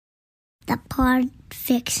the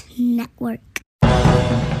Podfix Network.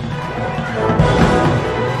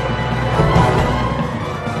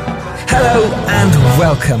 Hello and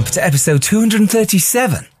welcome to episode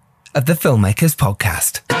 237 of the Filmmakers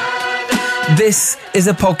Podcast. This is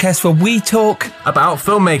a podcast where we talk about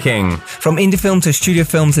filmmaking. From indie film to studio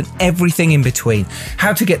films and everything in between.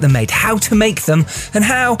 How to get them made, how to make them, and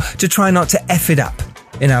how to try not to F it up,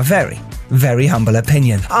 in our very, very humble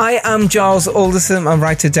opinion. I am Giles Alderson, I'm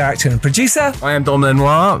writer, director and producer. I am Dom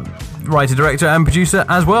Lenoir, writer, director and producer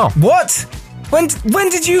as well. What? When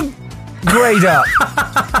did you grade up?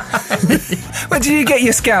 When did you get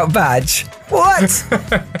your scout badge? What?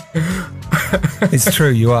 It's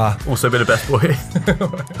true, you are. Also been a best boy.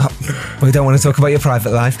 We don't want to talk about your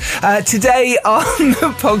private life. Today on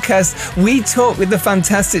the podcast, we talk with the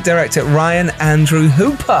fantastic director Ryan Andrew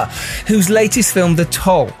Hooper, whose latest film, The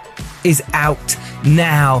Toll, is out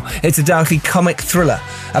now. It's a darkly comic thriller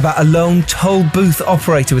about a lone toll booth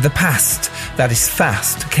operator with a past that is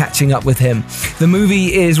fast catching up with him. The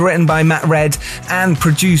movie is written by Matt Red and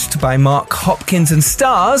produced by Mark Hopkins and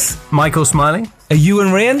stars Michael Smiley,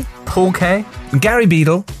 Ewan Ryan, Paul Kay, Gary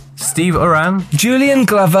Beadle, Steve Oran, Julian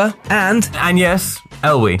Glover, and yes,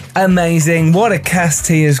 Elwie. Amazing. What a cast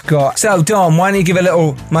he has got. So, Dom, why don't you give a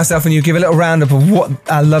little roundup of what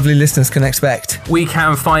our lovely listeners can expect? We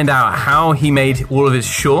can find out how he made all of his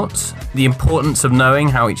shorts, the importance of knowing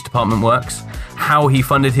how each department works, how he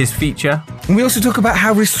funded his feature. And we also talk about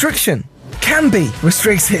how restriction can be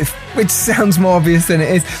restrictive, which sounds more obvious than it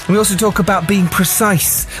is. And we also talk about being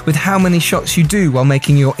precise with how many shots you do while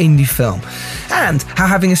making your indie film, and how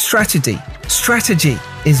having a strategy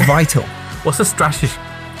is vital. What's a strategy?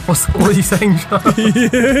 What are you saying, John?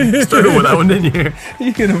 You struggled with that one, didn't you?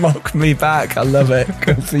 You're going to mock me back. I love it.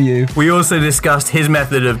 Good for you. We also discussed his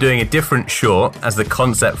method of doing a different short as the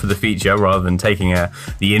concept for the feature rather than taking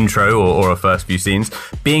the intro or a first few scenes.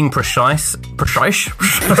 Being precise. Precise,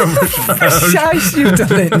 you've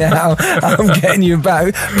done it now. I'm getting you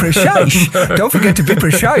back. Precise. Don't forget to be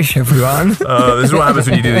precise, everyone. This is what happens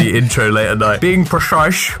when you do the intro late at night. Being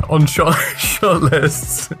precise on shot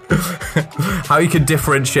lists. How you can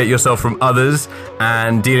differentiate yourself from others,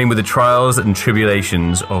 and dealing with the trials and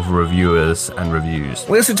tribulations of reviewers and reviews.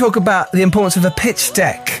 We also talk about the importance of a pitch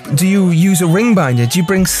deck. Do you use a ring binder? Do you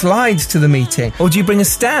bring slides to the meeting? Or do you bring a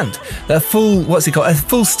stand? A full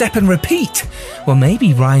step and repeat? Well,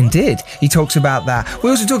 maybe Ryan did. He talks about that. We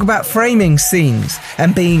also talk about framing scenes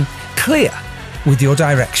and being clear with your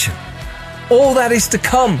direction. All that is to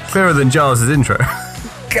come. Clearer than Giles' intro.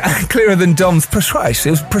 Clearer than Dom's precise.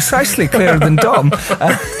 It was precisely clearer than Dom.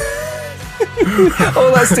 All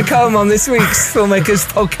that's to come on this week's Filmmakers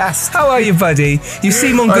Podcast. How are you, buddy? You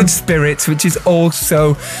seem on good spirits, which is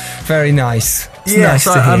also very nice. It's nice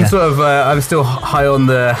to hear. I'm still high on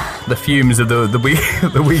the fumes of the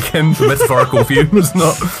weekend, the metaphorical fumes,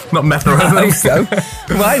 not method. I hope so.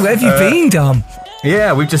 Why? Where have you been, Dom?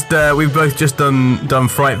 Yeah, we've both just done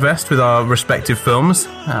Fright Fest with our respective films.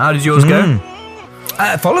 How did yours go?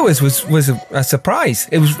 Followers was a surprise.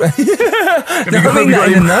 It was. I mean that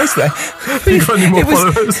in a nice way. Have you got any more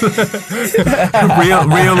followers?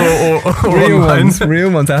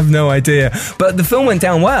 Real ones. I have no idea. But the film went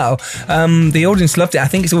down well. The audience loved it. I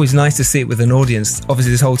think it's always nice to see it with an audience.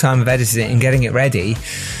 Obviously, this whole time of editing it and getting it ready,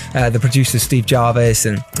 the producer Steve Jarvis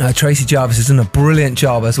and Tracy Jarvis has done a brilliant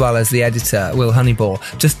job, as well as the editor Will Honeyball.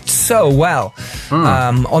 Just so well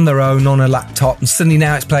on their own, on a laptop, and suddenly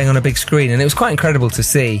now it's playing on a big screen, and it was quite incredible to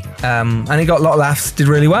see. And it got a lot of laughs. Did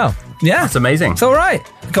really well. Yeah, that's amazing. It's all right.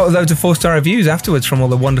 Got loads of 4-star reviews afterwards from all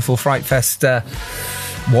the wonderful Fright Fest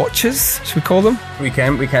watchers, should we call them? We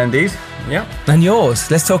can indeed. Yeah. And yours.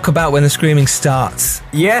 Let's talk about When the Screaming Starts.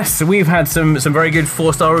 Yes, we've had some very good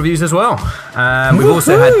 4-star reviews as well. We've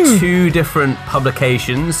also had 2 different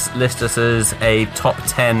publications list us as a top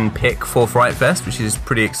 10 pick for Fright Fest, which is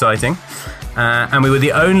pretty exciting. And we were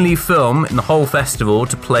the only film in the whole festival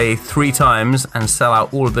to play 3 times and sell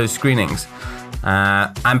out all of those screenings.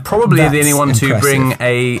 And probably the only one to bring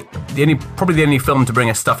probably the only film to bring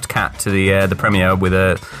a stuffed cat to the premiere with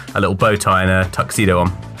a little bow tie and a tuxedo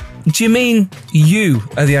on. Do you mean you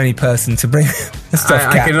are the only person to bring a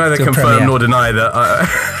stuffed cat? I can neither confirm nor deny that.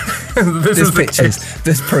 There's pictures.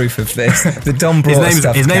 There's proof of this. The Dom brought a stuffed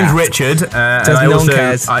cat. His name's Richard.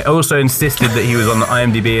 I also insisted that he was on the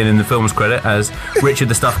IMDb and in the film's credit as Richard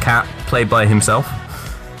the Stuffed Cat, played by himself.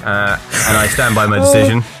 And I stand by my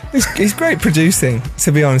decision. It's great producing,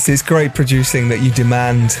 to be honest. It's great producing that you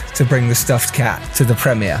demand to bring the stuffed cat to the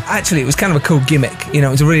premiere. Actually, it was kind of a cool gimmick. You know,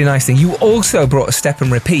 it was a really nice thing. You also brought a step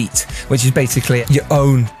and repeat, which is basically your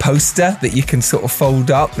own poster that you can sort of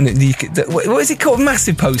fold up. And what is it called?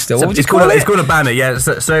 Massive poster? What would you call it? It's called a banner, yeah.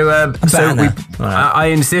 I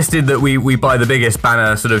insisted that we buy the biggest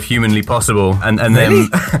banner sort of humanly possible. And really?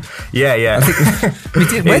 Then... yeah.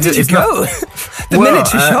 Where did you go? The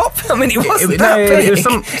miniature shop? I mean, it wasn't that big. It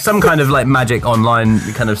was some kind of like magic online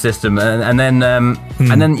kind of system, and then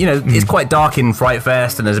you know, it's quite dark in Fright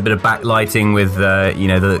Fest, and there's a bit of backlighting with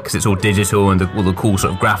because it's all digital and all the cool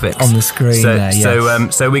sort of graphics on the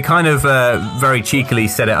screen. So we kind of very cheekily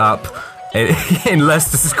set it up in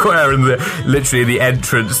Leicester Square, and literally the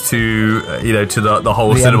entrance to the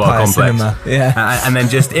whole cinema Empire complex. Cinema, yeah. And then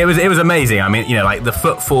just it was amazing. I mean, you know, like the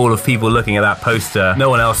footfall of people looking at that poster. No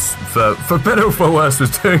one else, for better or for worse,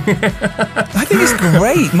 was doing it. I think it's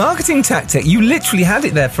great marketing tactic. You literally had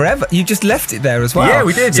it there forever. You just left it there as well. Yeah,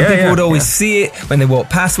 we did. So people would always see it when they walk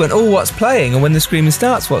past. Went, oh, what's playing? And when the screaming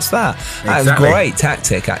starts, what's that? That was a great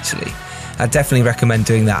tactic, actually. I definitely recommend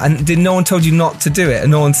doing that. And did no one told you not to do it? And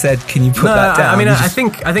no one said, "Can you put that down?" I mean, I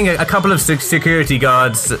think a couple of security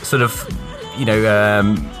guards sort of,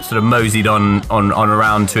 moseyed on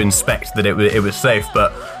around to inspect that it was safe,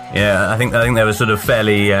 but. Yeah, I think they were sort of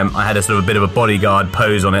fairly. I had a sort of a bit of a bodyguard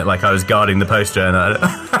pose on it, like I was guarding the poster, and I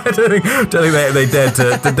don't think they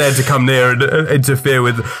dared to come near and interfere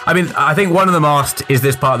with. I mean, I think one of them asked, "Is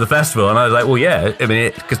this part of the festival?" And I was like, "Well, yeah. I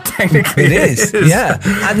mean, because technically it is. Yeah."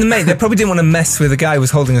 And mate, they probably didn't want to mess with a guy who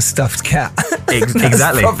was holding a stuffed cat.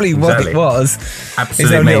 Exactly. Probably what it was. Absolutely.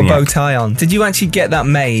 His own little bow tie on. Did you actually get that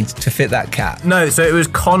made to fit that cat? No. So it was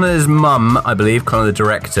Connor's mum, I believe, Connor the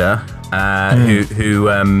director. Who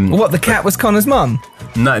what, the cat was Connor's mum?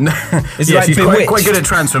 No. Yeah, she's quite good at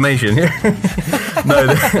transformation.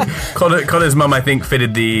 No, Connor's mum, I think,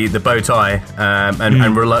 fitted the bow tie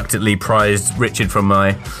and reluctantly prized Richard from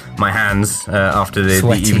my hands after the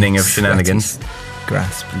evening of shenanigans.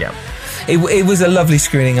 Grasp. Yeah. It was a lovely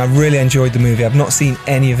screening. I really enjoyed the movie. I've not seen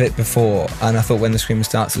any of it before, and I thought When the Screamer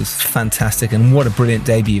Starts was fantastic, and what a brilliant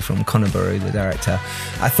debut from Conor Burrow, the director.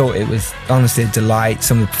 I thought it was honestly a delight.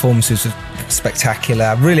 Some of the performances were spectacular.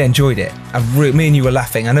 I really enjoyed it. Me and you were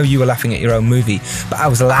laughing. I know you were laughing at your own movie, but I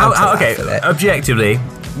was allowed to laugh at it. Objectively,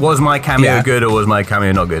 was my cameo good or was my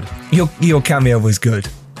cameo not good? Your cameo was good.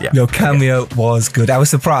 Yeah. Your cameo was good. I was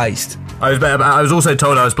surprised. I was also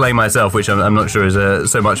told I was playing myself, which I'm not sure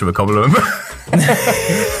is so much of a compliment.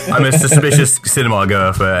 I'm a suspicious cinema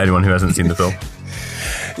goer for anyone who hasn't seen the film.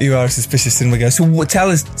 You are a suspicious cinema goer. So tell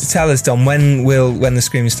us, Dom, when the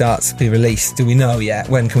Screaming Starts be released? Do we know yet?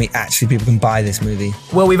 When can people can buy this movie?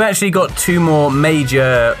 Well, we've actually got 2 more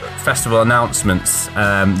major festival announcements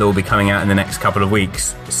that will be coming out in the next couple of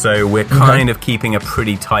weeks. So we're kind of keeping a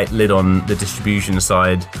pretty tight lid on the distribution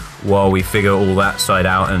side while we figure all that side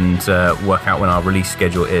out and work out when our release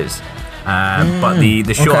schedule is. But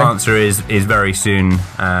the short answer is very soon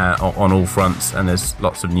on all fronts, and there's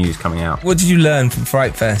lots of news coming out. What did you learn from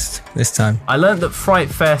Fright Fest this time? I learned that Fright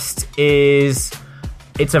Fest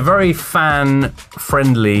it's a very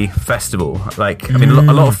fan-friendly festival. Like, I mean,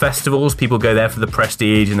 a lot of festivals, people go there for the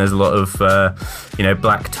prestige, and there's a lot of,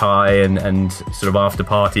 black tie and sort of after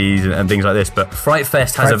parties and things like this. But Fright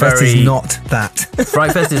Fest has Fright Fest is not that.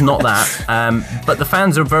 Fright Fest is not that. But the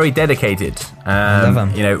fans are very dedicated. I love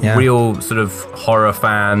them. Real sort of horror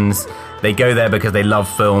fans. They go there because they love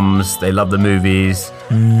films, they love the movies,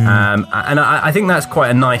 and I think that's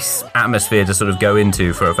quite a nice atmosphere to sort of go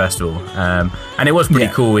into for a festival. And it was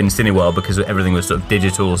pretty cool in Cineworld because everything was sort of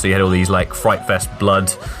digital, so you had all these like Fright Fest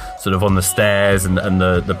blood sort of on the stairs and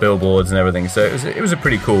the billboards and everything. So it was a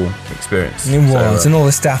pretty cool experience. It was, and all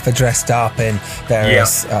the staff are dressed up in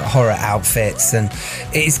various horror outfits, and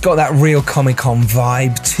it's got that real Comic-Con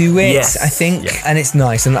vibe to it, I think, and it's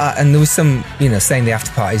nice. And there was some, saying the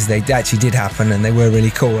after parties, they actually did happen, and they were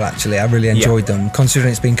really cool, actually. I really enjoyed them.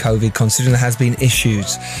 Considering it's been COVID, considering there has been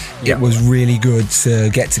issues, it was really good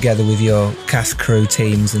to get together with your cast, crew,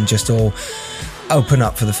 teams, and just all open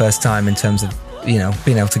up for the first time in terms of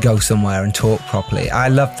being able to go somewhere and talk properly. I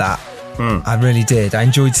loved that. I really did. I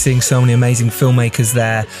enjoyed seeing so many amazing filmmakers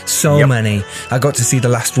there. So many. I got to see The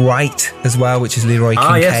Last Rite as well, which is Leroy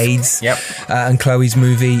Kincaid's and Chloe's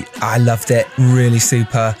movie. I loved it. Really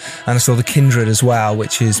super. And I saw The Kindred as well,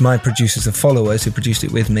 which is my producers and followers who produced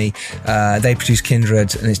it with me. They produced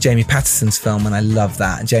Kindred, and it's Jamie Patterson's film, and I love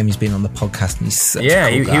that. And Jamie's been on the podcast, and he's such a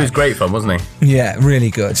cool guy. He was great fun, wasn't he? Yeah,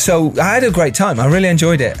 really good. So I had a great time. I really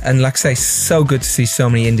enjoyed it. And like I say, so good to see so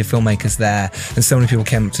many indie filmmakers there, and so many people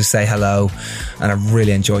came up to say hello, and I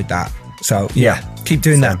really enjoyed that. So, keep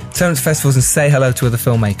doing that. Turn up to festivals and say hello to other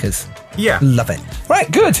filmmakers. Yeah. Love it. Right,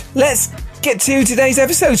 good. Let's get to today's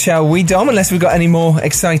episode, shall we, Dom? Unless we've got any more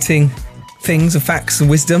exciting things or facts and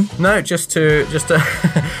wisdom. No, just to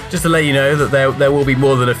let you know that there will be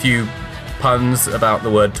more than a few puns about the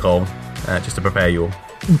word toll, just to prepare you all.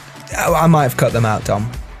 I might have cut them out,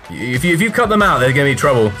 Dom. If you cut them out, there's going to be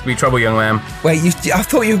trouble. There'll be trouble, young man. Wait, I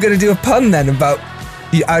thought you were going to do a pun then about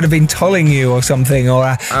I'd have been tolling you or something, or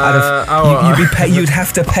you'd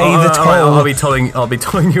have to pay the toll. I'll be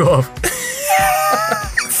tolling you off.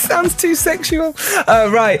 Sounds too sexual.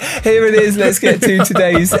 Right, here it is. Let's get to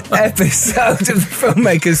today's episode of the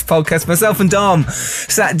Filmmakers Podcast. Myself and Dom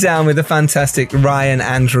sat down with the fantastic Ryan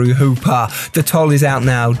Andrew Hooper. The Toll is out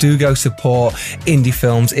now. Do go support indie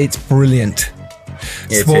films. It's brilliant.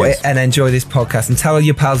 Support it and enjoy this podcast and tell all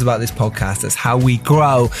your pals about this podcast. That's how we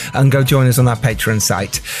grow, and go join us on our Patreon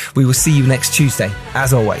site. We will see you next Tuesday,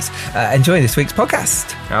 as always. Enjoy this week's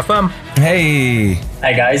podcast. Have fun. Hey.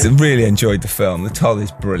 Hey guys. Really enjoyed the film. The Toll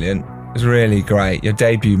is brilliant. It was really great. Your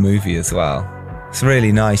debut movie as well. It's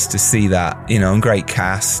really nice to see that, and great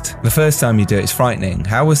cast. The first time you do it, it's frightening.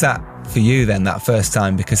 How was that for you then, that first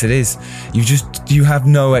time? Because it is, you have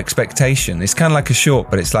no expectation. It's kind of like a short,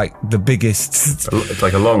 but it's like the biggest. It's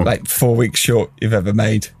like a long, like 4 week short you've ever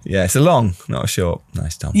made. Yeah, it's a long, not a short.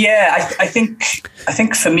 Nice, Tom. Yeah, I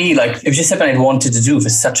think for me, like, it was just something I'd wanted to do for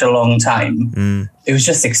such a long time. It was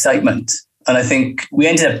just excitement. And I think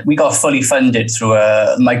we got fully funded through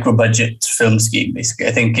a micro budget film scheme, basically.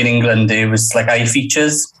 I think in England it was like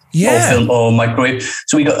iFeatures. Or film or microwave.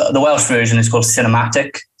 So we got the Welsh version is called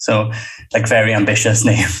Cinematic. So like very ambitious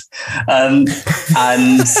name. And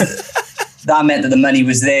that meant that the money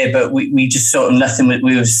was there, but we just sort of nothing.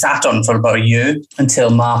 We were sat on for about a year until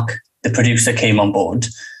Mark, the producer, came on board.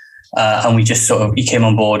 And we just he came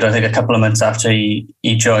on board, I think a couple of months after he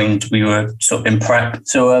joined. We were sort of in prep.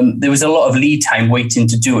 So there was a lot of lead time waiting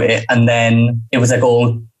to do it. And then it was like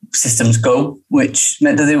all systems go, which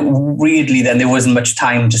meant that weirdly then there wasn't much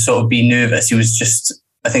time to sort of be nervous. It was just,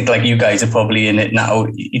 I think like you guys are probably in it now,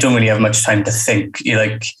 you don't really have much time to think.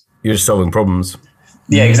 You're just solving problems.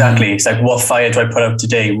 Yeah, exactly. It's like, what fire do I put out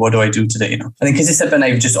today? What do I do today? I think because it's something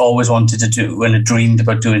I've just always wanted to do and I dreamed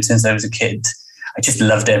about doing since I was a kid. I just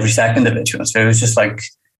loved every second of it. So it was just like,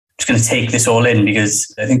 just going to take this all in,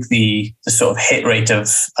 because I think the sort of hit rate of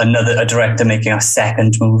a director making a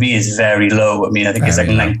second movie is very low. I mean, I think it's like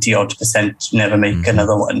 90% never make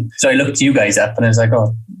another one. So I looked you guys up and I was like,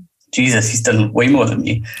 oh, Jesus, he's done way more than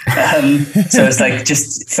me. So it's like,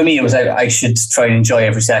 just for me, it was like, I should try and enjoy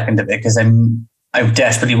every second of it, because I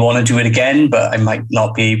desperately want to do it again, but I might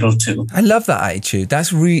not be able to. I love that attitude.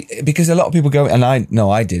 That's because a lot of people go, and I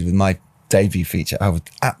know I did with my debut feature, I was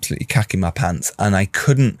absolutely cacking my pants, and I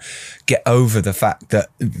couldn't get over the fact that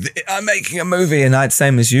I'm making a movie. And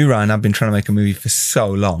same as you, Ryan, I've been trying to make a movie for so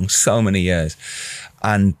long, so many years,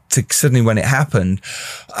 and suddenly when it happened,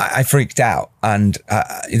 I freaked out. And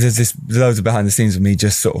there's loads of behind the scenes of me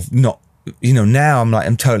just sort of not, now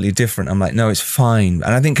I'm totally different. I'm like, no, it's fine.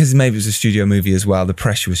 And I think because maybe it was a studio movie as well, the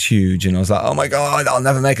pressure was huge, and I was like, oh my God, I'll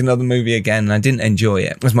never make another movie again. And I didn't enjoy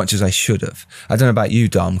it as much as I should have. I don't know about you,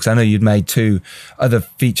 Dom, because I know you'd made 2 other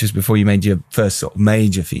features before you made your first sort of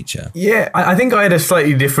major feature. Yeah, I think I had a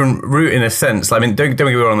slightly different route in a sense. I mean, don't get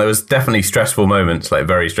me wrong, there was definitely stressful moments, like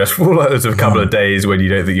very stressful. Like, there was a couple of days when you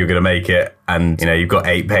don't think you're going to make it, and you've got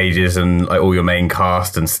 8 pages and like all your main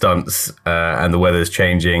cast and stunts, and the weather's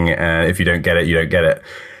changing, and if you don't get it, you don't get it.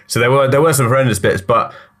 So there were some horrendous bits,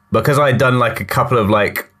 but because I'd done like a couple of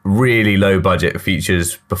like really low budget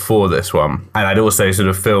features before this one, and I'd also sort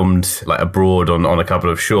of filmed like abroad on a couple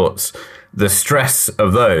of shorts, the stress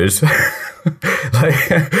of those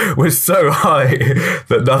was so high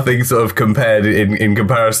that nothing sort of compared in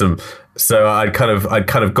comparison. So I'd kind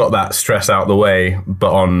of got that stress out the way,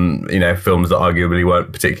 but on films that arguably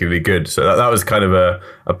weren't particularly good. So that was kind of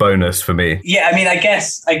a bonus for me. Yeah, I mean, I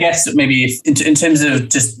guess maybe in terms of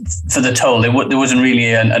just for the Toll, there wasn't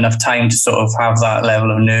really enough time to sort of have that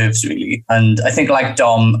level of nerves really. And I think like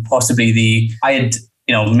Dom, possibly I had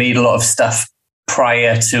made a lot of stuff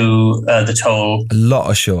prior to the Toll. A lot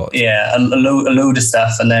of shorts. Yeah, a load of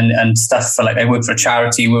stuff, and stuff for I worked for a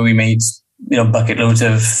charity where we made bucket loads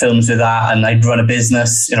of films with that, and I'd run a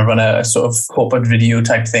business, run a sort of corporate video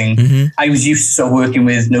type thing. Mm-hmm. I was used to sort of working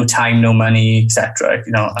with no time, no money, etc.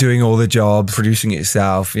 Doing all the jobs, producing it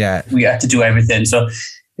yourself. Yeah, we had to do everything. So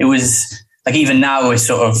it was like, even now I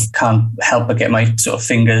sort of can't help but get my sort of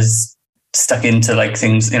fingers stuck into like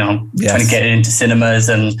things, trying to get it into cinemas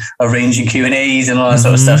and arranging Q&As and all that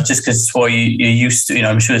sort of stuff, just because it's what you're used to.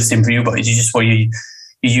 I'm sure it's the same for you, but it's just what you're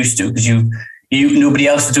used to, because you nobody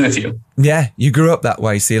else will do it for you. Yeah, you grew up that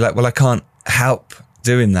way, so you're like, well, I can't help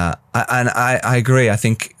doing that. And I agree. I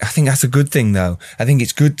think that's a good thing, though. I think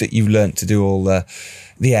it's good that you've learnt to do all the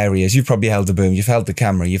areas. You've probably held the boom, you've held the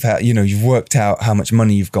camera, you've worked out how much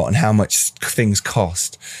money you've got and how much things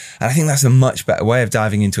cost. And I think that's a much better way of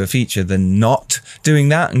diving into a feature than not doing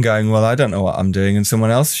that and going, well, I don't know what I'm doing and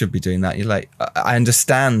someone else should be doing that. You're like, I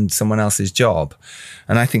understand someone else's job.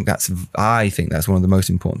 And I think that's one of the most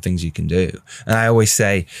important things you can do. And I always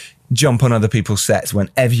say, jump on other people's sets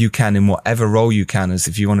whenever you can, in whatever role you can, as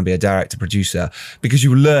if you want to be a director, producer, because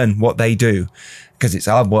you learn what they do, because it's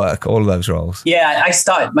hard work, all of those roles. Yeah, I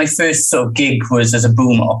started, my first sort of gig was as a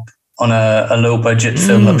boom op on a low budget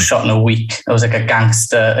film that was shot in a week. It was like a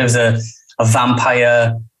gangster, it was a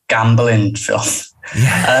vampire gambling film.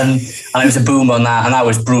 Yeah. And I was a boom on that, and that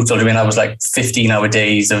was brutal. I mean, that was like 15-hour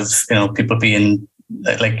days of, people being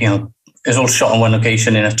like, it was all shot on one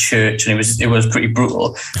location in a church, and it was pretty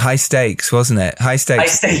brutal. High stakes, wasn't it? High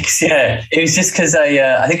stakes, yeah. It was just because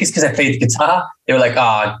I think it's because I played the guitar. They were like,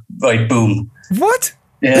 right, boom. What?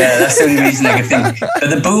 Yeah, that's the only reason I could think.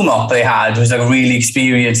 But the boom op they had was like a really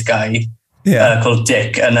experienced guy called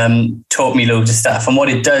Dick, and taught me loads of stuff. And what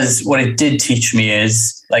it did teach me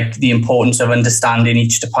is like the importance of understanding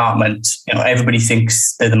each department. Everybody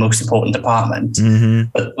thinks they're the most important department,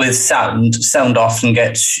 but with sound often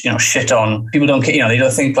gets shit on. People don't care. They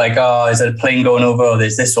don't think like, is there a plane going over, or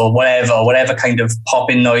there's this, or whatever kind of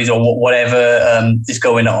popping noise or whatever is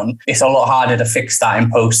going on. It's a lot harder to fix that in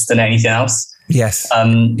post than anything else. Yes. So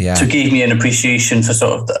it gave me an appreciation for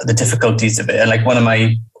sort of the difficulties of it. And like one of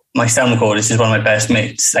my sound recordist is one of my best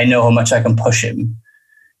mates. I know how much I can push him.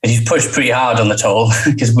 And he's pushed pretty hard on the toll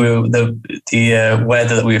because the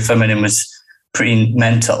weather that we were filming in was pretty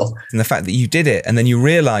mental. And the fact that you did it and then you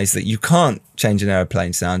realised that you can't change an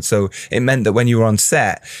aeroplane sound. So it meant that when you were on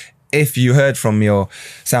set, if you heard from your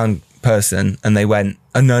sound person and they went,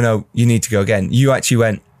 oh, no, you need to go again, you actually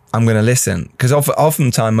went, I'm going to listen. Because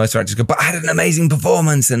oftentimes most directors go, but I had an amazing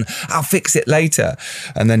performance and I'll fix it later.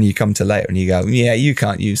 And then you come to later and you go, yeah, you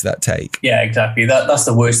can't use that take. Yeah, exactly. That's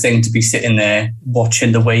the worst thing, to be sitting there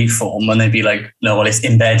watching the waveform and they'd be like, no, well, it's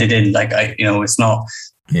embedded in, like, it's not.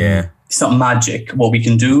 Yeah. It's not magic what we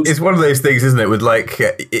can do. It's one of those things, isn't it? With like,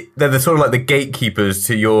 they're the sort of like the gatekeepers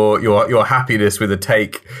to your happiness with a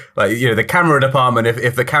take. Like, the camera department.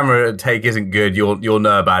 If the camera take isn't good, you'll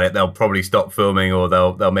know about it. They'll probably stop filming, or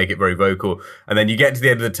they'll make it very vocal. And then you get to the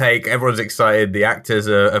end of the take, everyone's excited. The actors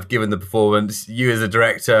have given the performance. You as a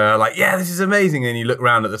director are like, yeah, this is amazing. And you look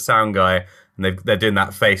around at the sound guy, and they're doing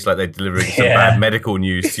that face like they're delivering some bad medical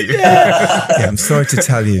news to you. Yeah, I'm sorry to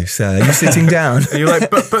tell you, sir. Are you sitting down? And you're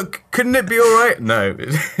like, but couldn't it be all right? No,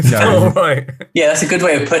 it's not all right. Yeah, that's a good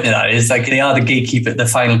way of putting it. It's like they are the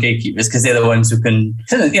final gatekeepers, because they're the ones who can.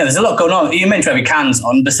 There's a lot going on. You're meant to have your cans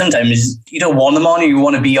on, but sometimes you don't want them on. Or you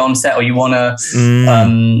want to be on set, or you want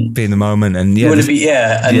to be in the moment, and you want to be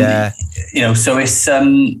So it's.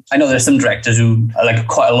 I know there's some directors who are like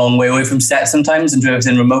quite a long way away from set sometimes and do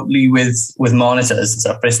everything remotely with monitors and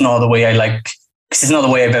stuff, but it's not the way I like, because it's not the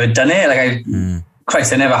way I've ever done it. Like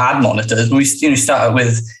I never had monitors. We started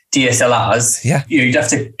with DSLRs. Yeah. You'd have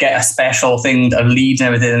to get a special thing, a lead and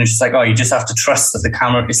everything, and it's just like, you just have to trust that the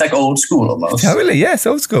camera, it's like old school almost. Totally, yes,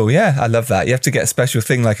 old school, yeah. I love that. You have to get a special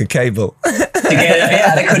thing like a cable. They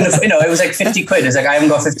couldn't have, it was like 50 quid. It's like, I haven't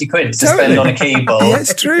got 50 quid to spend on a cable. Yeah,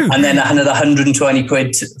 it's true. And then another 120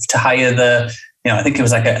 quid to hire the, I think it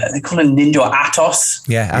was like they call it Ninja or Atos.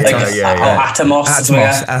 Yeah, Atos. Or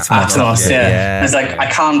Atmos. Yeah. It's like, I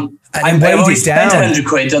can't. I've already spent 100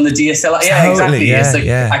 quid on the DSLR. Yeah, exactly. Yeah, it's like,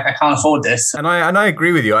 I can't afford this. And I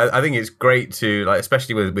agree with you. I think it's great to, like,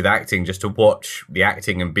 especially with acting, just to watch the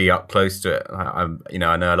acting and be up close to it. I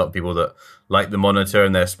know a lot of people that like the monitor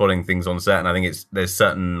and they're spotting things on set, and I think there's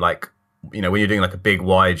certain, like, when you're doing like a big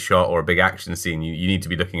wide shot or a big action scene, you need to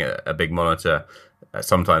be looking at a big monitor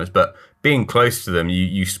sometimes, but being close to them,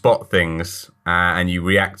 you spot things and you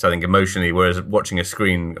react, I think, emotionally, whereas watching a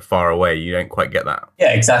screen far away, you don't quite get that.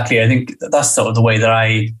 Yeah, exactly. I think that's sort of the way that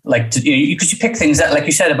I like to, because you pick things that, like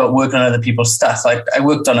you said about working on other people's stuff. Like I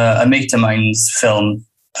worked on a mate of mine's film,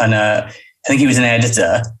 and I think he was an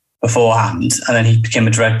editor beforehand, and then he became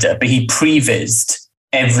a director, but he prevised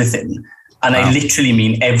everything. And I literally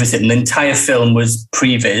mean everything. The entire film was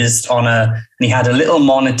prevised and he had a little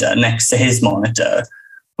monitor next to his monitor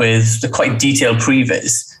with the quite detailed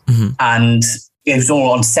previs, and it was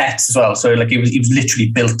all on sets as well. So like he was literally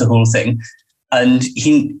built the whole thing, and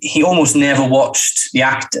he almost never watched the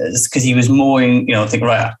actors because he was more in, think,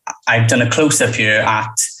 right, I've done a close up here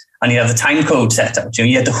and you have the time code set out.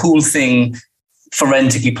 He had the whole thing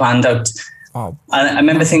forensically planned out. Oh. And I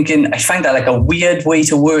remember thinking, I find that like a weird way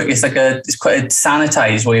to work. It's quite a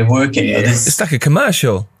sanitized way of working. Yeah. It's like a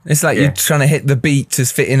commercial. It's like you're trying to hit the beat to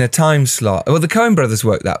fit in a time slot. Well, the Coen brothers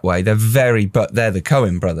work that way. They're the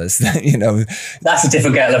Coen brothers, you know. That's a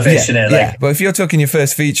different kettle of fish, isn't it? Yeah, but if you're talking your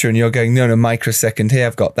first feature and you're going, no, microsecond here,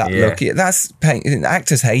 I've got that look. That's pain.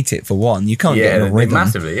 Actors hate it, for one. You can't get in a rhythm.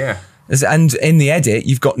 Massively, yeah. And in the edit,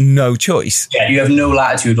 you've got no choice. Yeah, you have no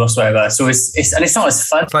latitude whatsoever. So it's not as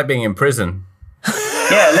fun. It's like being in prison.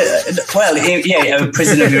 A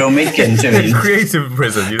prison of your own making. Creative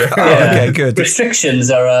prison, you know. Oh, okay, good. Restrictions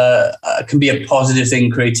are can be a positive thing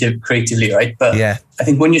creatively, right? But I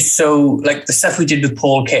think when you're so like the stuff we did with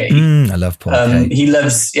Paul Kaye, I love Paul Kaye. He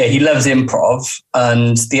loves improv,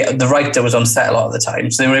 and the writer was on set a lot of the time,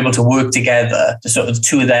 so they were able to work together. The sort of the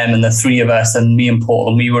two of them and the three of us and me and Paul,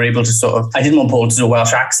 and we were able to sort of. I didn't want Paul to do a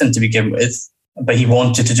Welsh accent to begin with. But he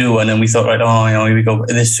wanted to do one, and we thought, right, here we go.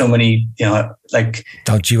 There's so many, like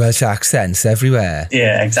dodgy Welsh accents everywhere.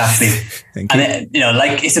 Yeah, exactly. Thank you. And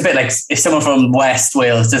it's a bit like if someone from West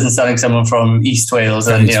Wales doesn't sound like someone from East Wales,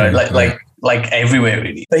 and like everywhere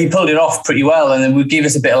really. But he pulled it off pretty well, and then we gave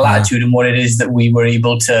us a bit of latitude in what it is that we were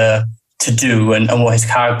able to do and what his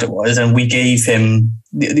character was, and we gave him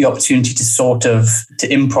the opportunity to sort of to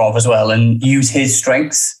improv as well and use his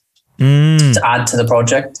strengths to add to the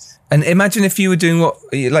project. And imagine if you were doing what,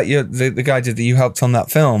 like the guy did that you helped on that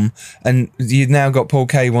film, and you've now got Paul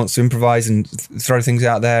Kaye wants to improvise and throw things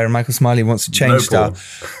out there, and Michael Smiley wants to change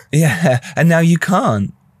stuff. Yeah, and now you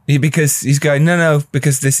can't because he's going no,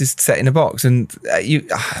 because this is set in a box, and I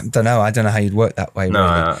don't know how you'd work that way.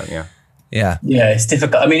 No, really. Yeah, it's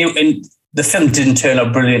difficult. I mean, the film didn't turn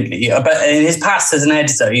out brilliantly, but in his past as an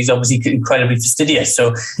editor, he's obviously incredibly fastidious.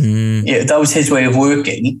 So that was his way of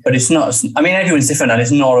working. But it's not. I mean, everyone's different, and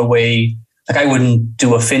it's not a way. Like I wouldn't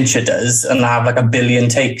do what Fincher does and have like a billion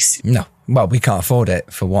takes. No, well, we can't afford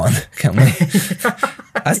it for one, can we?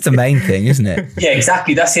 That's the main thing, isn't it? Yeah,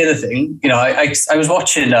 exactly. That's the other thing. I was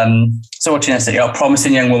watching. Watching yesterday,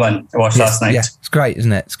 Promising Young Woman. I watched last night. Yeah, it's great,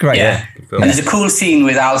 isn't it? It's great. Yeah. And there's a cool scene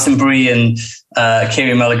with Alison Brie and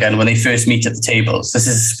Carey Mulligan when they first meet at the tables. This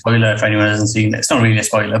is a spoiler if anyone hasn't seen it. It's not really a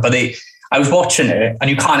spoiler, but I was watching it,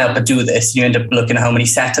 and you can't help but do this. You end up looking at how many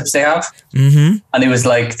setups they have. Mm-hmm. And there was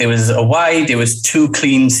a wide, there was two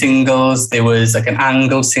clean singles, there was like an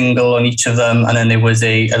angled single on each of them, and then there was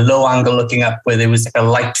a low angle looking up where there was like a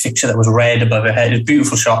light fixture that was red above her head. It was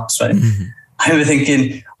beautiful shots, right? Mm-hmm. I remember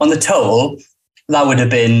thinking, on the Toll, that would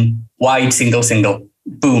have been wide single,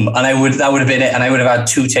 boom. And that would have been it, and I would have had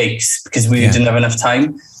 2 takes because we didn't have enough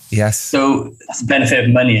time. Yes. So that's the benefit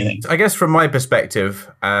of money, I think. I guess from my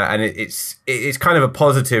perspective, and it's kind of a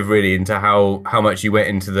positive really into how much you went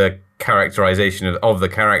into the characterization of the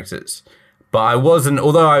characters. But I wasn't,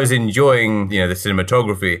 although I was enjoying, the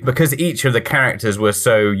cinematography, because each of the characters were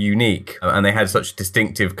so unique and they had such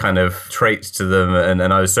distinctive kind of traits to them, and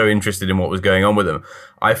I was so interested in what was going on with them.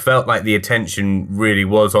 I felt like the attention really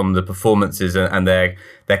was on the performances and their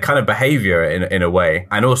kind of behavior in a way,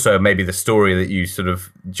 and also maybe the story that you sort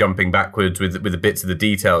of jumping backwards with the bits of the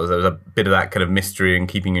details. There was a bit of that kind of mystery and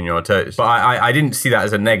keeping you on your toes. But I didn't see that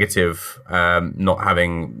as a negative, not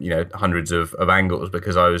having hundreds of angles,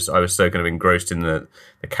 because I was so kind of engrossed in the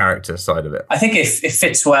character side of it. I think it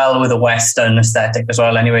fits well with a Western aesthetic as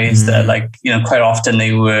well. Anyways, that quite often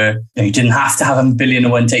they were you didn't have to have a billion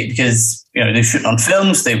in one take because they're shooting on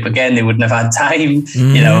films. They wouldn't have had time,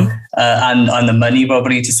 and the money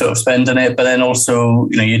probably to sort of spend on it. But then also,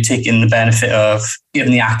 you're taking the benefit of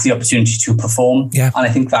giving the actor the opportunity to perform. Yeah. And I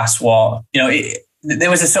think that's what, there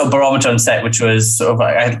was a sort of barometer on set, which was sort of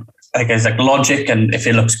like logic and if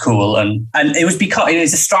it looks cool. And it was because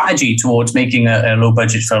it's a strategy towards making a low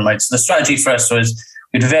budget film, right? So the strategy for us was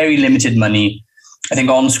we had very limited money. I think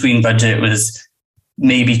on-screen budget was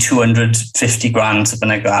maybe 250 grand, something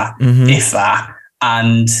like that, if that.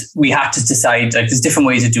 And we had to decide, there's different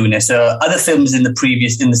ways of doing this. So other films in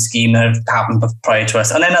the scheme that have happened prior to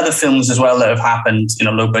us, and then other films as well that have happened,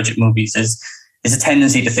 low budget movies, is a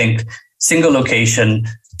tendency to think single location,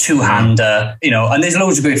 two-hander, and there's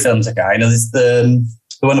loads of great films like that. There's the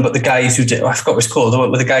one about the guys who did, I forgot what it's called, the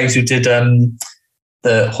one with the guys who did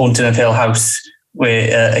the Haunting of Hill House,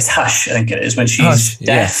 where it's Hush, I think it is, when she's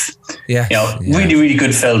deaf. Yeah. Really, really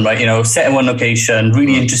good film, right? Set in one location,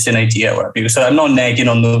 really interesting idea, whatever. So I'm not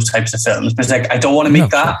negging on those types of films, but it's I don't want to make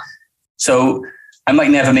that. So I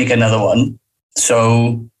might never make another one.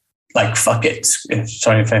 So like, fuck it.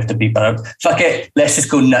 Sorry if I have to beep that up. Fuck it. Let's just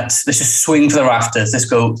go nuts. Let's just swing for the rafters. Let's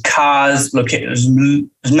go cars, as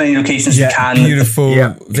many locations as we can. Beautiful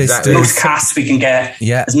vistas. Most casts we can get.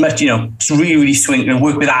 Yeah. As much, just really, really swing and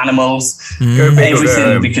work with animals.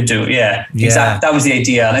 Everything we could do. Yeah. Exactly. That was the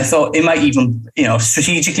idea. And I thought it might even,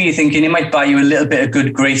 strategically thinking, it might buy you a little bit of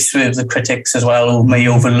good grace with the critics as well, who may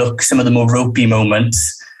overlook some of the more ropey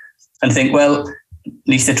moments and think, well, at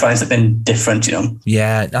least they're trying something different,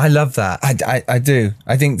 Yeah, I love that. I do.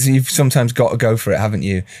 I think you've sometimes got to go for it, haven't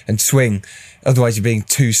you? And swing. Otherwise, you're being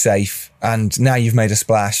too safe. And now you've made a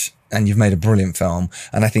splash and you've made a brilliant film.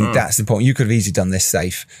 And I think that's the point. You could have easily done this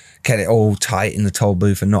safe, get it all tight in the toll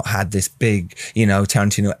booth and not had this big,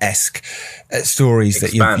 Tarantino-esque stories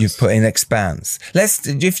that you've put in Expanse.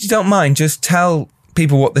 If you don't mind, just tell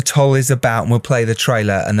people what the Toll is about, and we'll play the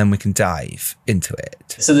trailer and then we can dive into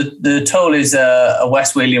it. So the Toll is a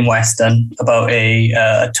West Walian Western about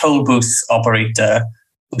a toll booth operator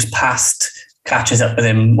whose past catches up with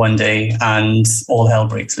him one day and all hell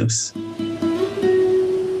breaks loose.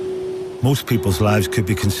 Most people's lives could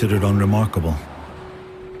be considered unremarkable,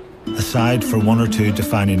 aside for one or two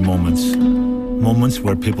defining moments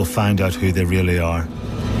where people find out who they really are.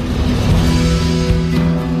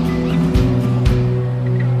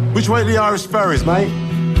 Which way to the Irish Ferries, mate?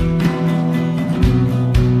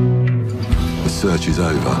 The search is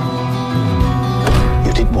over.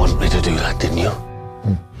 You didn't want me to do that, didn't you?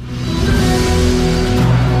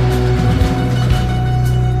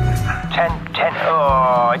 10.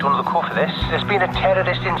 Oh, I don't know the call for this. There's been a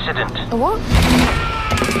terrorist incident. A what?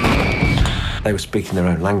 They were speaking their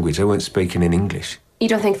own language. They weren't speaking in English. You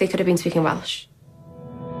don't think they could have been speaking Welsh?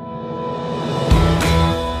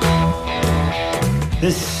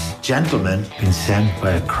 This gentleman been sent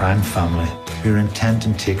by a crime family who are intent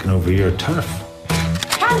on taking over your turf.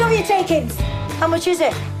 Hand over your takings. How much is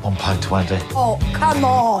it? £1.20. Oh, come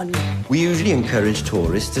on. We usually encourage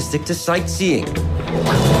tourists to stick to sightseeing.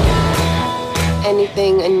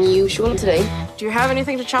 Anything unusual today? Do you have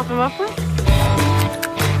anything to chop him up with?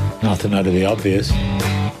 Nothing out of the obvious.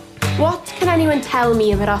 What can anyone tell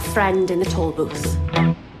me about our friend in the toll booth?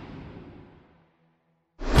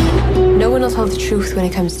 No one will tell the truth when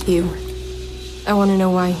it comes to you. I want to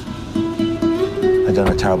know why. I done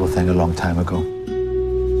a terrible thing a long time ago.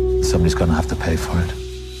 Somebody's gonna have to pay for it.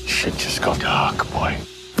 Shit just got dark, boy.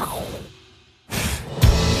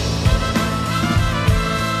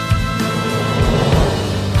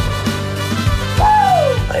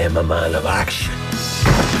 I am a man of action.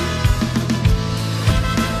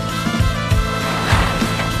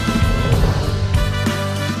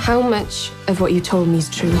 How much of what you told me is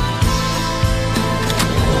true?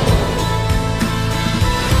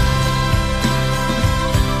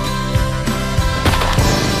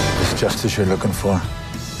 If justice you're looking for,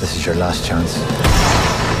 this is your last chance.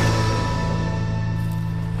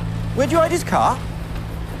 Where'd you hide his car?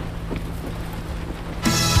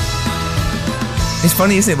 It's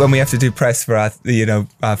funny, isn't it, when we have to do press for our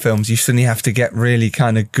films, you suddenly have to get really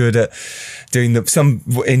kind of good at doing some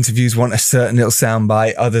interviews want a certain little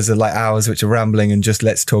soundbite, others are like ours, which are rambling and just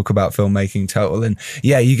let's talk about filmmaking total. And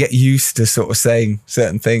yeah, you get used to sort of saying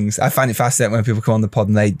certain things. I find it fascinating when people come on the pod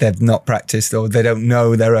and they've not practiced or they don't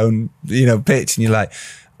know their own, pitch, and you're like,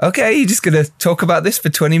 okay, you're just going to talk about this for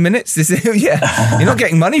 20 minutes? Yeah, you're not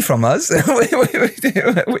getting money from us. I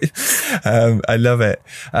love it.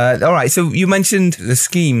 All right, so you mentioned the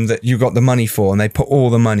scheme that you got the money for and they put all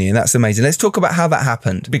the money in. That's amazing. Let's talk about how that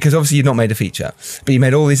happened, because obviously you'd not made a feature, but you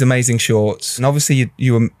made all these amazing shorts and obviously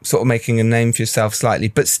you were sort of making a name for yourself slightly,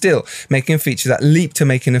 but still making a feature. That leap to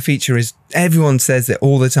making a feature is, everyone says it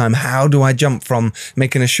all the time. How do I jump from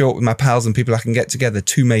making a short with my pals and people I can get together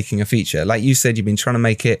to making a feature? Like you said, you've been trying to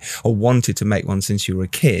make it or wanted to make one since you were a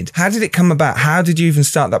kid. How did it come about? How did you even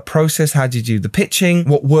start that process? How did you do the pitching?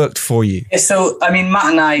 What worked for you? Yeah, so,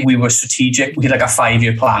 Matt and I, we were strategic. We had like a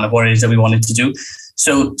 5-year plan of what it is that we wanted to do.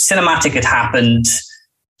 So Cinematic had happened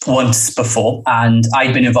once before and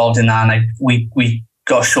I'd been involved in that, and we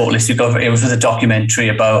got shortlisted. It was with a documentary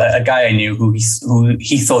about a guy I knew who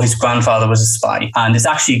he thought his grandfather was a spy, and it's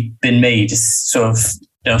actually been made. It's sort of,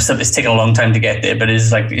 it's taken a long time to get there, but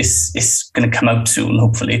it's going to come out soon,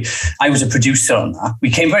 hopefully. I was a producer on that.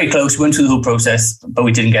 We came very close. We went through the whole process, but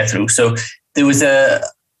we didn't get through. So there was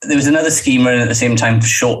another scheme running at the same time for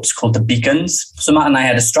shorts called The Beacons. So Matt and I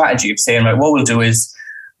had a strategy of saying, right, what we'll do is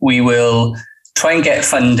we will try and get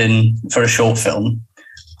funding for a short film.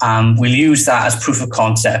 We'll use that as proof of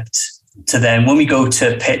concept to then, when we go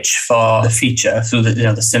to pitch for the feature through the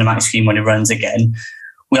cinematic scheme when it runs again,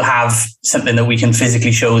 we'll have something that we can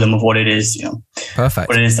physically show them of what it is, Perfect.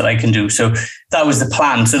 What it is that I can do. So that was the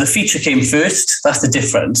plan. So the feature came first. That's the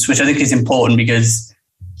difference, which I think is important because,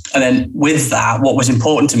 and then with that, what was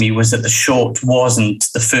important to me was that the short wasn't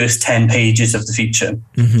the first 10 pages of the feature.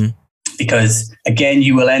 Mm-hmm. Because again,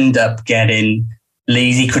 you will end up getting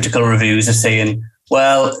lazy critical reviews of saying,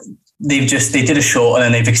 well, they did a short and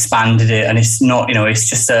then they've expanded it. And it's not, it's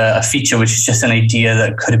just a feature, which is just an idea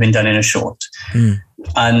that could have been done in a short. Mm.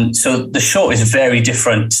 And so the short is very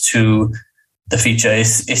different to the feature.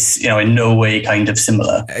 It's in no way kind of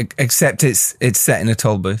similar. Except it's set in a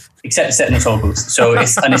toll booth. Except it's set in a toll booth. So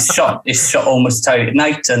it's shot almost entirely at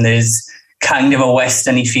night, and there's kind of a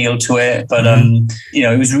westerny feel to it. But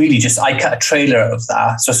it was really just, I cut a trailer out of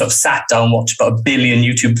that. So I sort of sat down, watched about 1 billion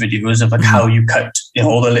YouTube videos of like how you cut,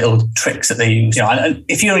 all the little tricks that they use. And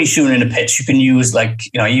if you're only shooting in a pitch, you can use I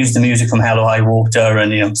use the music from Hello High Water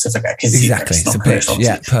and stuff like that. Exactly, it's a pitch.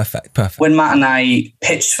 Yeah, perfect. When Matt and I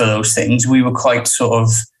pitched for those things, we were quite sort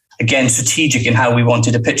of, again, strategic in how we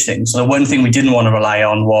wanted to pitch things. So the one thing we didn't want to rely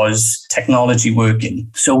on was technology working.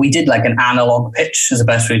 So we did like an analog pitch, is the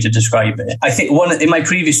best way to describe it. I think in my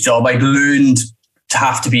previous job, I'd learned to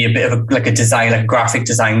have to be a bit of a design, like graphic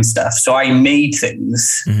design stuff. So I made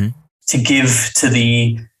things to give to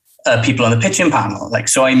the people on the pitching panel.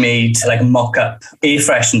 So I made mock-up air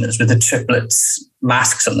fresheners with the triplets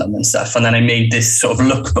masks on them and stuff. And then I made this sort of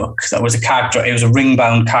lookbook that was it was a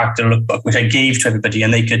ring-bound character lookbook, which I gave to everybody,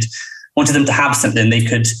 and wanted them to have something they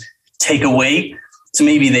could take away. So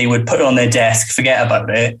maybe they would put it on their desk, forget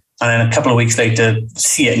about it, and then a couple of weeks later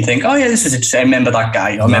see it and think, oh yeah, this was interesting. I remember that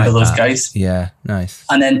guy. I remember those guys. Yeah, nice.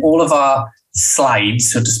 And then all of our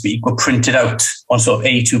slides, so to speak, were printed out on sort of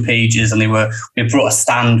A2 pages, and we brought a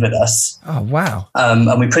stand with us. Oh, wow.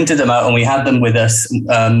 And we printed them out and we had them with us,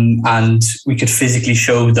 and we could physically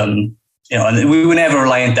show them, and we were never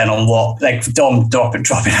reliant then on what, Dom drop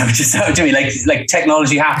it out just out to me. Like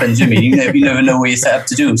technology happens, you never know what you're set up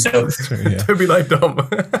to do. So true, yeah. Don't be like Dom.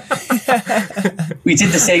 We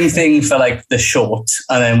did the same thing for the short,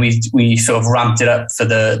 and then we sort of ramped it up for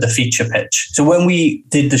the feature pitch. So when we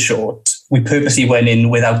did the short, we purposely went in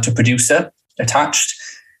without a producer attached,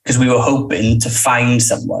 because we were hoping to find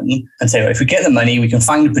someone and say, well, if we get the money, we can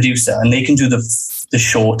find a producer and they can do the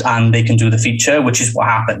short and they can do the feature, which is what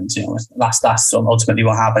happened. That's sort of ultimately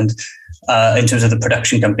what happened in terms of the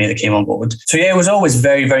production company that came on board. So yeah, it was always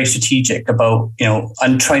very, very strategic about,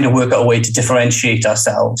 and trying to work out a way to differentiate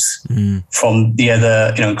ourselves from the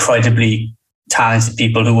other, incredibly talented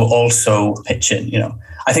people who were also pitching.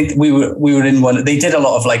 I think we were in one. They did a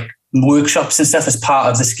lot of workshops and stuff as part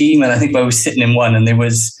of the scheme, and I think I was sitting in one, and there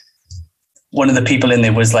was one of the people in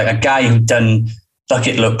there was a guy who'd done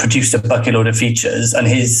produced a bucket load of features, and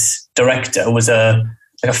his director was a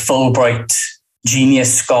Fulbright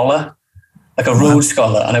genius scholar, a Rhodes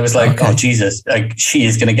Scholar, and I was like, oh Jesus, she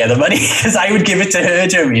is going to get the money, because I would give it to her.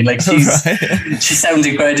 Do you know what I mean? She sounds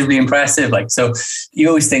incredibly impressive. So you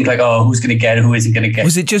always think oh, who's going to get it, who isn't going to get it?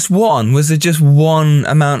 Was it just one? Was it just one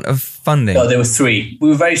amount of funding? No, there were 3. We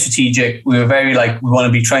were very strategic. We were very we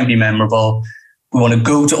want to try and be memorable. We want to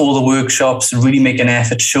go to all the workshops and really make an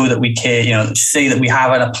effort to show that we care, to say that we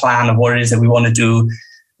have a plan of what it is that we want to do.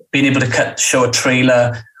 Being able to show a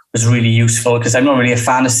trailer was really useful, because I'm not really a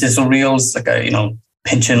fan of sizzle reels,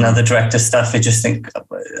 pinching other director stuff. I just think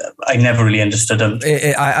I never really understood them.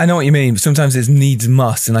 I know what you mean. Sometimes it needs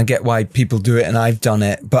must, and I get why people do it, and I've done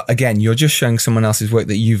it. But again, you're just showing someone else's work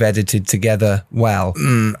that you've edited together well.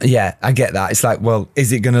 Yeah, I get that. It's well,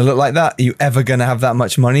 is it going to look like that? Are you ever going to have that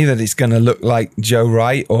much money that it's going to look like Joe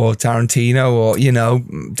Wright or Tarantino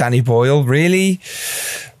or, Danny Boyle? Really?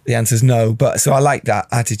 The answer is no. But so I like that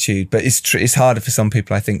attitude, but it's harder for some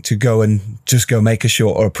people, I think, to go and just go make a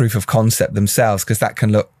short or a proof of concept themselves, because that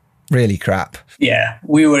can look really crap. Yeah,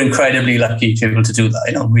 we were incredibly lucky to be able to do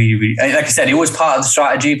that. Really, really, like I said, it was part of the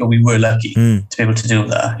strategy, but we were lucky to be able to do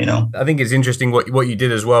that. I think it's interesting what you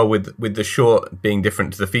did as well with the short being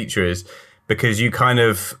different to the feature, is because you kind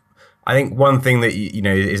of, I think one thing that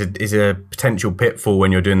is a potential pitfall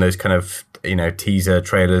when you're doing those kind of teaser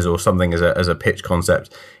trailers or something as a pitch concept,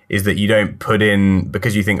 is that you don't put in,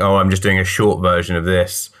 because you think, oh, I'm just doing a short version of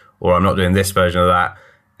this, or I'm not doing this version of that.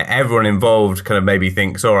 Everyone involved kind of maybe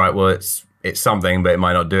thinks, all right, well, it's something, but it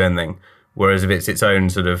might not do anything. Whereas if it's its own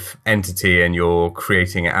sort of entity and you're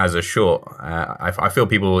creating it as a short, I feel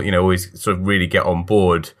people, always sort of really get on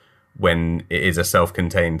board when it is a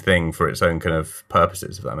self-contained thing for its own kind of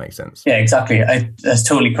purposes, if that makes sense. Yeah, exactly. That's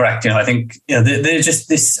totally correct. I think they're just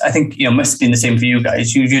this. I think must have been the same for you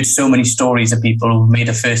guys. You've heard so many stories of people who made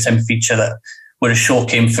a first-time feature where a short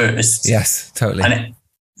came first. Yes, totally. And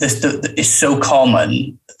it's so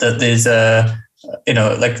common that there's a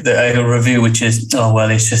review which is, oh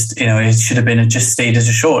well, it's just, it should have been just stayed as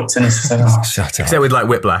a short, and it's just like, oh, shut up. Except with like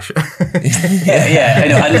Whiplash. yeah, I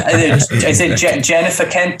know. And I said Jennifer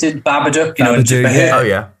Kent did Babadook,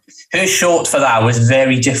 her short for that was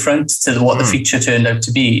very different to what the feature turned out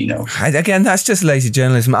to be. Again, that's just lazy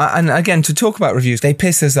journalism. And again, to talk about reviews, they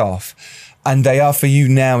piss us off. And they are for you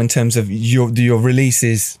now in terms of your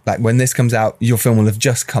releases. Like when this comes out, your film will have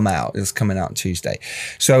just come out. It's coming out on Tuesday.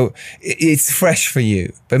 So it's fresh for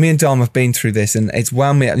you. But me and Dom have been through this, and it's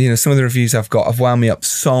wound me up. Some of the reviews I've got have wound me up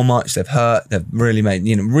so much. They've hurt. They've really made,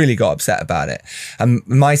 really got upset about it. And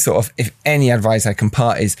my sort of, if any advice I can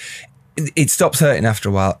impart is, it stops hurting after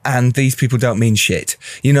a while, and these people don't mean shit.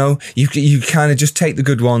 You kind of just take the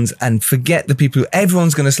good ones and forget the people.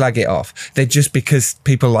 Everyone's going to slag it off. They're just because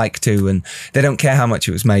people like to, and they don't care how much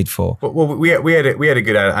it was made for. Well, we had a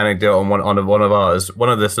good anecdote on one of ours. One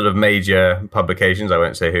of the sort of major publications, I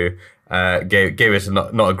won't say who, gave us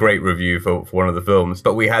not a great review for one of the films,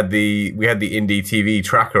 but we had the Indie TV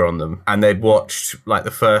tracker on them, and they'd watched like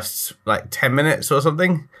the first 10 minutes or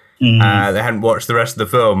something. Mm-hmm. They hadn't watched the rest of the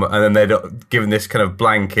film, and then they'd given this kind of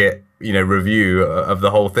blanket, review of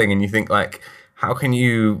the whole thing. And you think, like, how can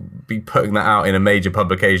you be putting that out in a major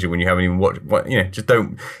publication when you haven't even watched? Just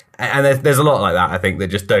don't. And there's a lot like that. I think that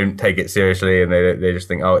just don't take it seriously, and they just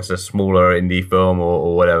think, oh, it's a smaller indie film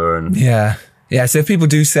or whatever. And yeah. So if people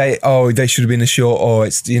do say, oh, they should have been a short, or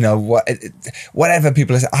it's, whatever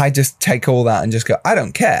people say, I just take all that and just go, I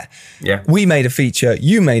don't care. Yeah. We made a feature.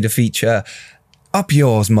 You made a feature. Up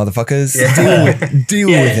yours, motherfuckers. Deal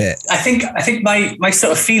with it. I think my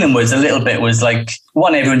sort of feeling was like,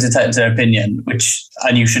 one, everyone's entitled to their opinion,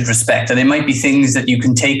 and you should respect. And there might be things that you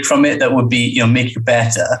can take from it that would be, make you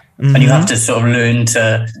better. Mm-hmm. And you have to sort of learn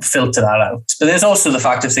to filter that out. But there's also the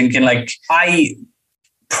fact of thinking, like, I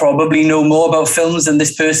probably know more about films than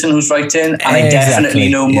this person who's writing. And I definitely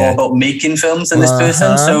know more about making films than this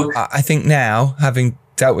person. So I think now, having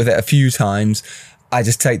dealt with it a few times, I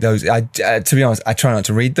just take those. To be honest, I try not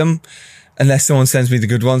to read them unless someone sends me the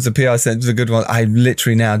good ones. The PR sends the good ones. I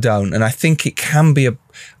literally now don't. And I think it can be a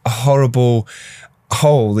horrible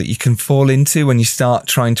hole that you can fall into when you start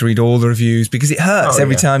trying to read all the reviews, because it hurts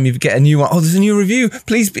every time you get a new one. Oh, there's a new review.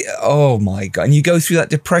 Please be. Oh my God. And you go through that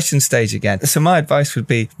depression stage again. So my advice would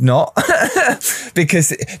be not,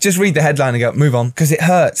 because just read the headline and go, move on, because it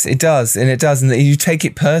hurts. It does. And you take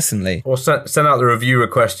it personally. Or send out the review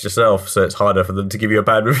request yourself, so it's harder for them to give you a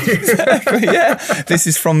bad review. Exactly, yeah. This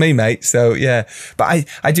is from me, mate. So yeah. But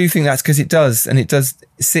I do think that's because it does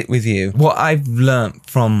sit with you. What I've learnt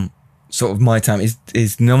from sort of my time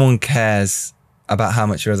is no one cares about how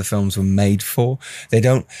much your other films were made for. They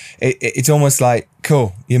don't. It's almost like,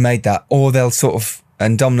 cool, you made that, or they'll sort of,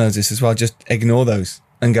 and Dom knows this as well, just ignore those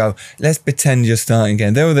and go, let's pretend you're starting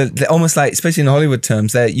again. They're almost like, especially in Hollywood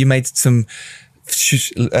terms, you made some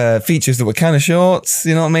features that were kind of shorts,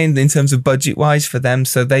 you know what I mean, in terms of budget wise for them.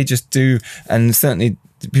 So they just do, and certainly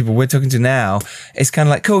the people we're talking to now, it's kind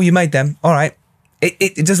of like, cool, you made them, all right.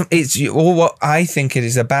 It doesn't, it's all what I think it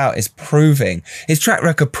is about is proving, his track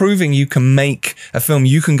record, proving you can make a film,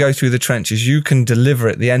 you can go through the trenches, you can deliver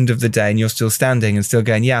at the end of the day, and you're still standing and still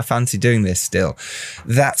going, yeah, I fancy doing this still.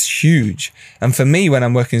 That's huge. And for me, when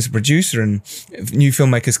I'm working as a producer and new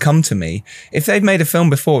filmmakers come to me, if they've made a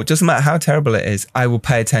film before, it doesn't matter how terrible it is, I will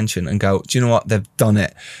pay attention and go, do you know what? They've done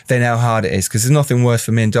it. They know how hard it is. Because there's nothing worse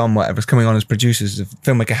for me and Dom, whatever's coming on as producers, if a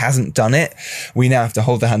filmmaker hasn't done it, we now have to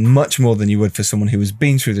hold their hand much more than you would for someone who has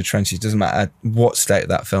been through the trenches. Doesn't matter what state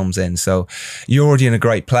that film's in. So you're already in a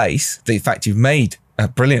great place. In fact, you've made a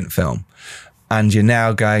brilliant film, and you're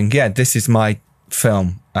now going, yeah, this is my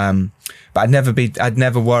film. But I'd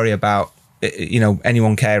never worry about,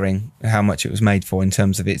 anyone caring how much it was made for, in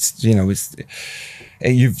terms of your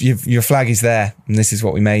flag is there, and this is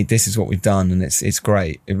what we made, this is what we've done, and it's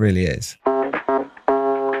great. It really is.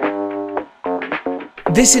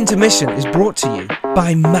 This intermission is brought to you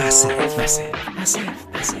by Massive.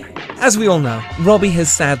 As we all know, Robbie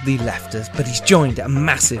has sadly left us, but he's joined a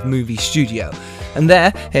massive movie studio. And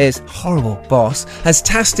there, his horrible boss has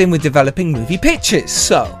tasked him with developing movie pitches.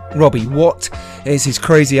 So, Robbie, what is his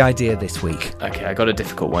crazy idea this week? Okay, I got a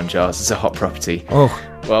difficult one, Giles. It's a hot property. Oh.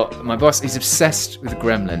 Well, my boss, he's obsessed with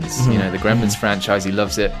Gremlins. Mm-hmm. The Gremlins franchise, he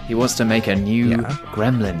loves it. He wants to make a new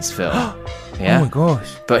Gremlins film. Yeah? Oh my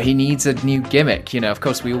gosh. But he needs a new gimmick. Of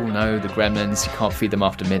course, we all know the Gremlins. You can't feed them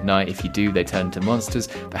after midnight. If you do, they turn into monsters.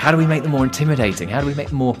 But how do we make them more intimidating? How do we make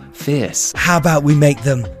them more fierce? How about we make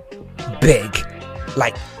them big?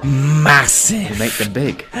 like massive. You make them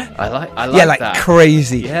big. I like that.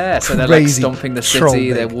 Crazy. Yeah, so they're like stomping the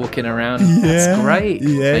city, they're walking around. That's great.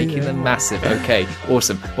 Making them massive. Okay,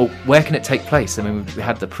 awesome. Well, where can it take place? I mean, we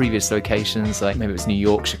had the previous locations, like maybe it was New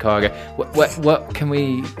York, Chicago. What can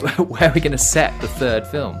we? Where are we going to set the third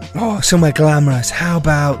film? Oh, somewhere glamorous. How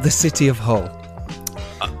about the city of Hull?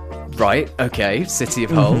 Right. Okay. City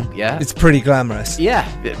of Hull. Yeah. It's pretty glamorous. Yeah.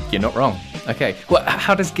 You're not wrong. Okay. Well,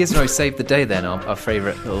 how does Gizmo save the day then? Our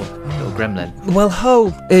favourite little gremlin. Well,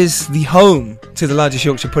 Hull is the home to the largest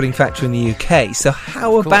Yorkshire pudding factory in the UK. So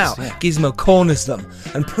how about Gizmo corners them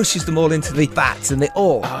and pushes them all into the vats, and they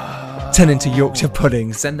all turn into Yorkshire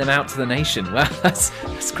puddings. Send them out to the nation. Wow, that's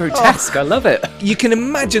grotesque. I love it. You can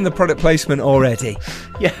imagine the product placement already.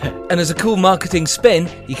 Yeah. And as a cool marketing spin,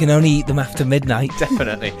 you can only eat them after midnight.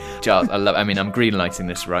 Definitely. Giles, I'm greenlighting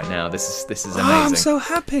this right now. This is amazing. Oh, I'm so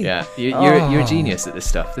happy. Yeah. You're a genius at this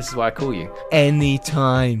stuff. This is why I call you.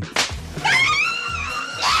 Anytime.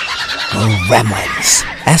 Oh, Gremlins.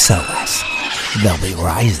 SOS. They'll be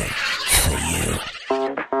rising for you.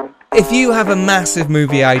 If you have a massive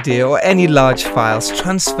movie idea or any large files,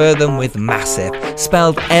 transfer them with Massive,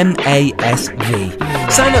 spelled MASV.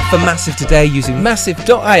 Sign up for Massive today using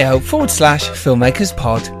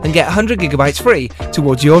massive.io/filmmakerspod and get 100 gigabytes free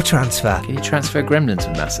towards your transfer. Can you transfer Gremlins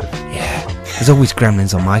with Massive? Yeah, there's always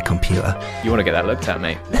Gremlins on my computer. You want to get that looked at,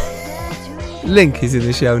 mate? Link is in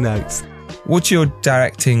the show notes. What's your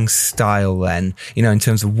directing style then, in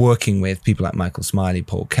terms of working with people like Michael Smiley,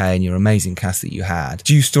 Paul Kay, and your amazing cast that you had?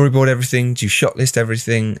 Do you storyboard everything? Do you shot list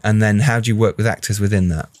everything? And then how do you work with actors within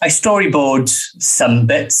that? I storyboard some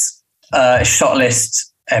bits, shot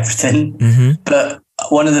list everything. But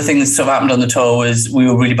one of the things that sort of happened on the tour was we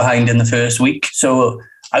were really behind in the first week. So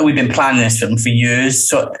we've been planning this film for years.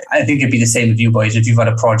 So I think it'd be the same with you boys. If you've had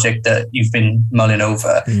a project that you've been mulling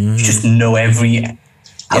over, you just know every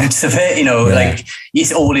ounce of it, like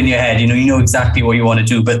it's all in your head, you know exactly what you want to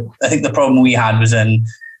do. But I think the problem we had was then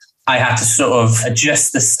I had to sort of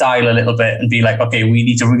adjust the style a little bit and be like, okay, we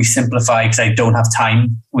need to really simplify because I don't have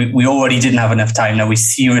time. We already didn't have enough time. Now we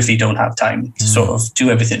seriously don't have time to sort of do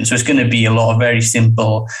everything. So it's going to be a lot of very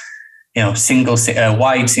simple, single,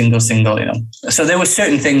 wide, single, So there were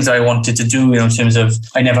certain things I wanted to do, in terms of,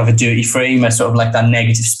 I never have a dirty frame. I sort of like that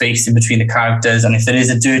negative space in between the characters. And if there is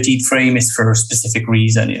a dirty frame, it's for a specific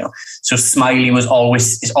reason, So Smiley is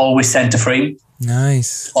always center frame.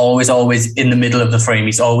 Nice. Always in the middle of the frame.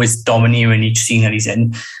 He's always domineering each scene that he's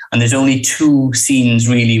in. And there's only 2 scenes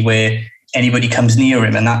really where anybody comes near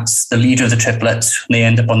him. And that's the leader of the triplets. They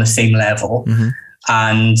end up on the same level.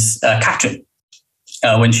 And Catherine.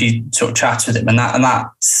 When she sort of chats with him, and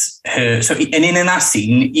that's her. So, and in that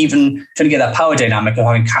scene, even trying to get that power dynamic of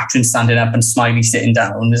having Catherine standing up and Smiley sitting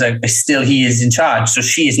down, is like still he is in charge. So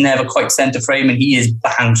she is never quite center frame, and he is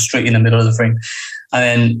bang straight in the middle of the frame. And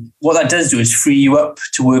then what that does do is free you up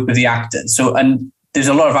to work with the actors. So, and there's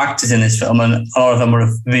a lot of actors in this film, and a lot of them are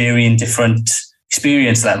of varying different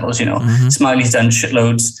experience levels. Smiley's done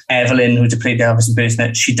shitloads. Evelyn, who played the Elvis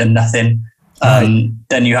impersonator, she'd done nothing.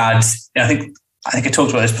 Then you had, I think I talked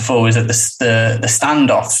about this before, was at the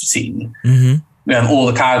standoff scene. We have all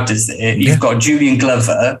the characters there. You've got Julian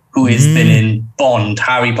Glover, who has been in Bond,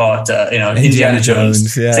 Harry Potter, Indiana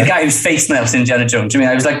Jones. Yeah. It's a guy whose face melts Indiana Jones.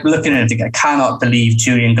 I was like looking at him thinking, I cannot believe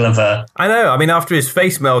Julian Glover. I know. After his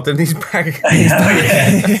face melted, he's back.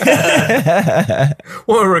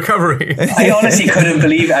 What a recovery. I honestly couldn't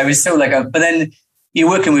believe it. I was so but then you're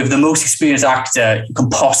working with the most experienced actor you can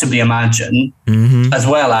possibly imagine, as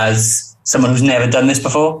well as someone who's never done this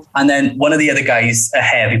before. And then one of the other guys,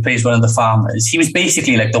 Hev, he plays one of the farmers. He was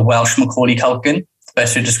basically like the Welsh Macaulay Culkin,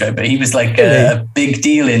 best way to describe it. He was like a big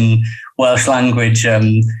deal in Welsh language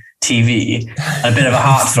TV, a bit of a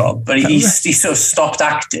heartthrob. But he sort of stopped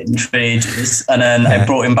acting for ages. And then I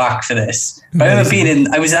brought him back for this. But I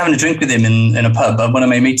remember I was having a drink with him in a pub, and one of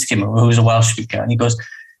my mates came over who was a Welsh speaker, and he goes,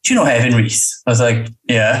 do you know Evan Rees? I was like,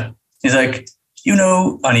 yeah. He's like,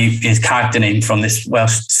 and his character name from this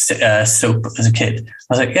Welsh soap as a kid. I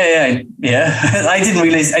was like, yeah. I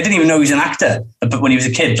didn't even know he was an actor, but when he was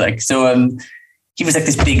a kid, he was like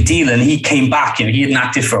this big deal, and he came back. He hadn't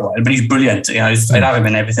acted for a while, but he's brilliant. I'd have him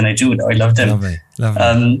in everything I do. I loved him. Lovely.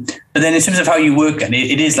 But then in terms of how you work, and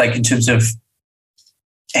it is like in terms of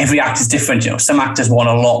every actor's different. Some actors want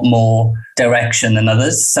a lot more direction than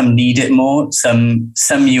others. Some need it more. Some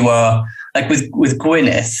you are like with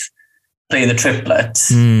Gwyneth playing the triplets.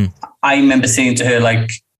 I remember saying to her,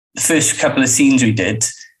 like, the first couple of scenes we did,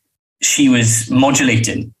 she was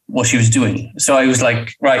modulating what she was doing. So I was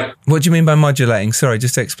like, right. What do you mean by modulating? Sorry,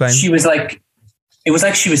 just to explain. She was like, it was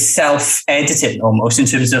like she was self-editing almost in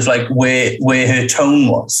terms of like where her tone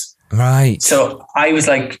was. Right. So I was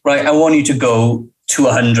like, right, I want you to go to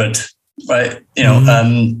 100, right? You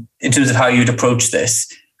know, in terms of how you'd approach this,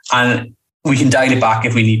 and we can dial it back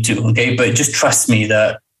if we need to. Okay, but just trust me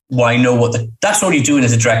that. Well, I know that's all you're doing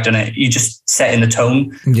as a director, and you're just setting the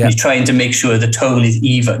tone. Yeah. You're trying to make sure the tone is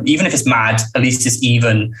even if it's mad, at least it's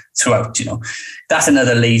even throughout, you know. That's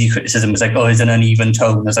another lazy criticism. It's like, oh, it's an uneven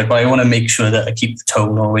tone. It's like, well, I want to make sure that I keep the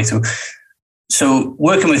tone all the way through. So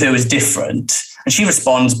working with her was different, and she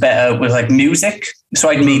responds better with like music. So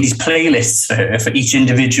I'd made these playlists for her for each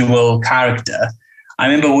individual character. I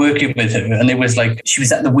remember working with her, and it was like she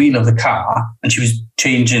was at the wheel of the car and she was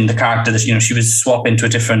changing the character that, you know, she was swapping to a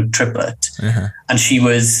different triplet, and she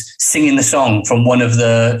was singing the song from she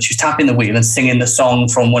was tapping the wheel and singing the song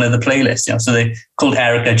from one of the playlists, you know. So they called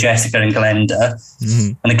Erica, Jessica, and Glenda,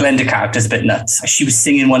 and the Glenda character is a bit nuts. She was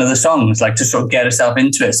singing one of the songs, like to sort of get herself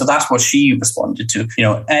into it. So that's what she responded to. You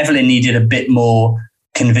know, Evelyn needed a bit more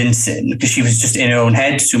convincing because she was just in her own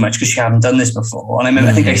head too much because she hadn't done this before. And I remember,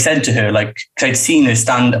 I think I said to her, like, cause I'd seen her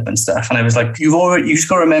stand up and stuff, and I was like, you just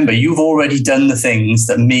got to remember, you've already done the things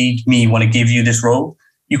that made me want to give you this role.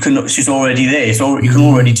 She's already there, so you can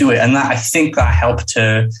already do it. And that, I think that helped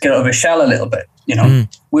her get out of her shell a little bit, you know.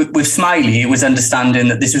 With Smiley, it was understanding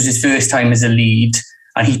that this was his first time as a lead,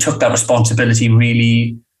 and he took that responsibility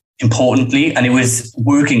really importantly, and it was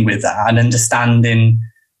working with that and understanding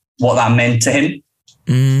what that meant to him.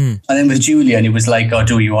 And then with Julian, it was like, oh,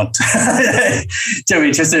 do what you want. Do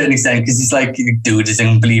it to a certain extent, because he's like, dude, it's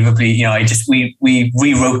unbelievably, you know, we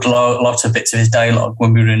rewrote lots of bits of his dialogue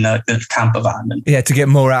when we were in the camper van. And to get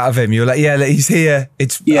more out of him. You were like, he's here.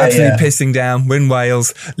 It's absolutely pissing down. We're in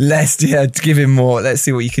Wales. Let's give him more. Let's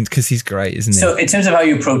see what you can, because he's great, isn't he? So in terms of how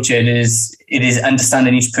you approach it, it is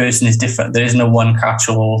understanding each person is different. There isn't a one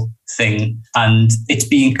catch-all thing. And it's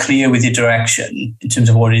being clear with your direction in terms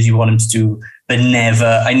of what it is you want him to do. But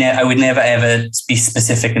I would never ever be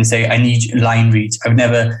specific and say, I need line reads.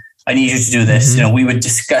 I need you to do this. You know, we would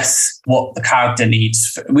discuss what the character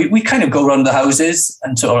needs. We kind of go around the houses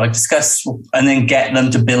and sort of like discuss and then get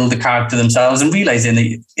them to build the character themselves, and realizing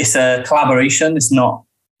that it's a collaboration. It's not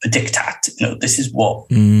a diktat. You know, this is what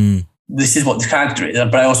the character is.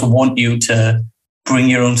 But I also want you to bring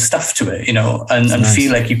your own stuff to it, you know, and nice.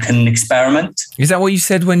 Feel like you can experiment. Is that what you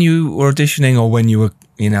said when you were auditioning, or when you were,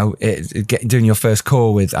 you know, doing your first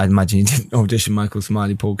call with, I imagine you didn't audition Michael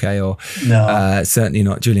Smiley, Paul Kaye, or certainly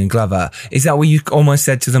not Julian Glover. Is that what you almost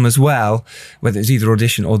said to them as well, whether it's either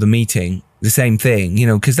audition or the meeting, the same thing, you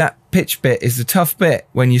know, because that pitch bit is the tough bit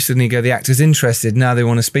when you suddenly go, the actor's interested, now they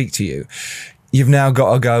want to speak to you. You've now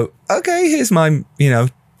got to go, okay, here's my, you know,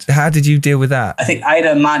 how did you deal with that? I think I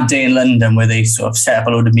had a mad day in London where they sort of set up a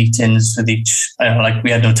load of meetings with each, like we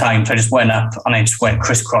had no time. So I just went up and I just went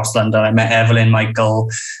crisscross London. I met Evelyn, Michael,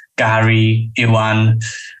 Gary, Iwan.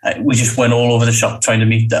 We just went all over the shop trying to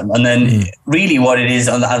meet them. And then really what it is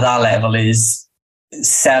at that level is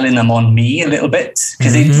selling them on me a little bit,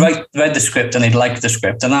 because they'd read the script and they'd like the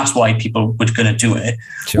script. And that's why people were going to do it.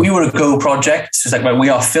 Sure. We were a go project. So it's like, well, we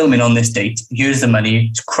are filming on this date. Here's the money.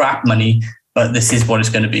 It's crap money, but this is what it's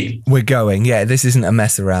going to be. We're going. Yeah, this isn't a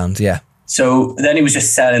mess around. Yeah. So then he was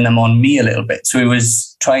just selling them on me a little bit. So he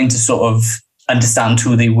was trying to sort of understand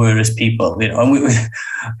who they were as people, you know. And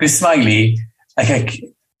with Smiley, I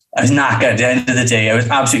was knackered at the end of the day. I was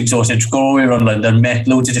absolutely exhausted. Going all the way around London, met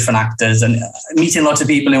loads of different actors, and meeting lots of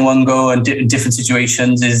people in one go and different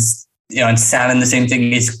situations is, you know, and selling the same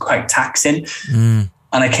thing is quite taxing. And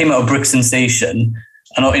I came out of Brixton Station,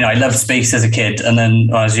 and, you know, I loved space as a kid, and then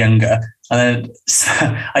when I was younger. And then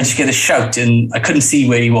I just get a shout, and I couldn't see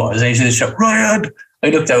where he was. And I just shout, Ryan! I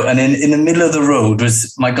looked out, and in the middle of the road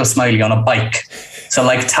was Michael Smiley on a bike. So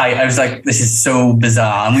I was like, this is so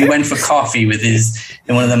bizarre. And we went for coffee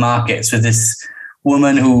in one of the markets with this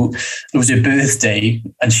woman who, it was her birthday,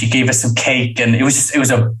 and she gave us some cake, and it was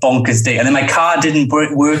a bonkers day. And then my car didn't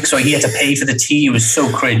work, so he had to pay for the tea. It was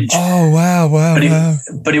so cringe. Oh, wow.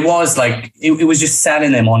 But it was like, it was just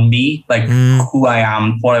selling them on me, like who I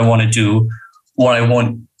am, what I want to do, what I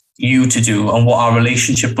want you to do, and what our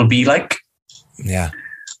relationship will be like. Yeah.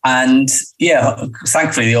 And yeah,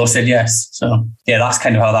 thankfully they all said yes. So yeah, that's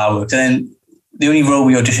kind of how that worked. And then the only role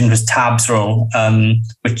we auditioned was Tab's role,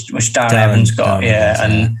 which Darren Evans got.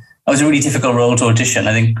 And that was a really difficult role to audition.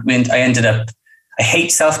 I think I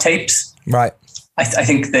hate self-tapes. Right. I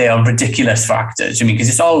think they are ridiculous for actors. I mean, because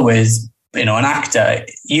it's always, you know, an actor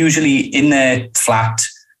usually in their flat,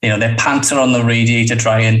 you know, their pants are on the radiator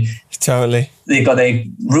drying. Totally. they got their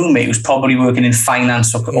roommate who's probably working in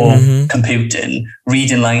finance or computing,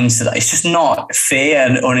 reading lines to that. It's just not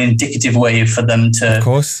fair or an indicative way for them to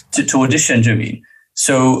audition, do you know what I mean?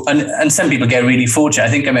 So, and some people get really fortunate. I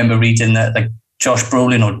think I remember reading that like Josh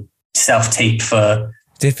Brolin or self-tape for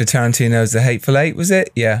Tarantino's The Hateful Eight, was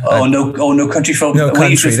it? Yeah. No Country for No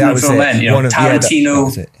Country, that was it. Men, you know,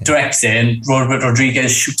 Tarantino directs it and Robert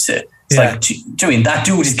Rodriguez shoots it. It's like, do you know what I mean? That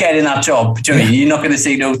dude is getting that job. Do you know what I mean? You're not going to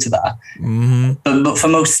say no to that. Mm-hmm. But for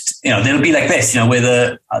most, you know, they'll be like this, you know,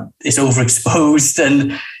 where it's overexposed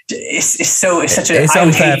and it's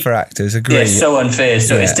unfair for actors. Agree. Yeah, it's so unfair.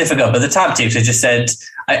 So it's difficult. But the tab tapes, I just said,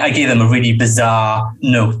 I gave them a really bizarre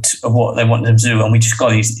note of what they wanted them to do, and we just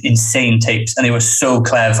got these insane tapes, and they were so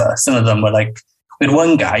clever. Some of them were like, we had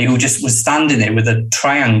one guy who just was standing there with a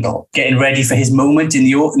triangle, getting ready for his moment in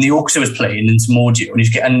the orchestra was playing in some audio,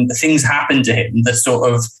 and things happened to him that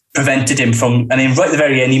sort of prevented him from. And then right at the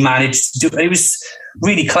very end, he managed to do. It was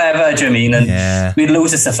really clever. Do you know what I mean? And we had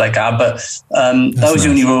loads of stuff like that. But that was the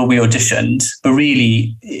only role we auditioned. But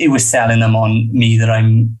really, it was selling them on me that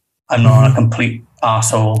I'm not a complete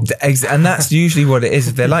arsehole. And that's usually what it is.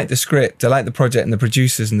 If they like the script, they like the project and the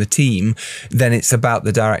producers and the team, then it's about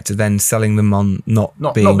the director then selling them on not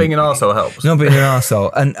being an arsehole helps. Not being an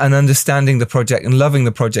arsehole and understanding the project and loving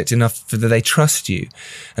the project enough that they trust you.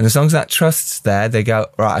 And as long as that trust's there, they go,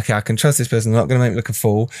 right, okay, I can trust this person. I'm not going to make me look a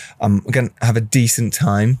fool. I'm going to have a decent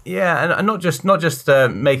time. Yeah, and not just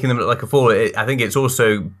making them look like a fool. I think it's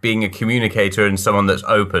also being a communicator and someone that's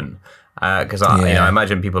open. Because I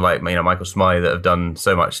imagine people like Michael Smiley that have done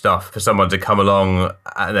so much stuff, for someone to come along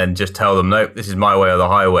and then just tell them, nope, this is my way or the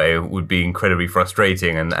highway, would be incredibly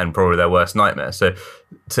frustrating and probably their worst nightmare. So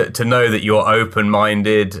to know that you're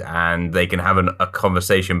open-minded and they can have a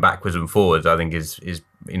conversation backwards and forwards, I think is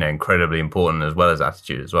incredibly important, as well as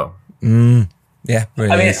attitude as well. Yeah,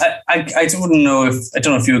 really. I mean, I don't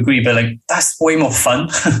know if you agree, but like that's way more fun.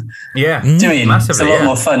 Yeah, do you know what I mean? Massively, it's a lot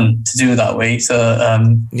more fun to do that way. So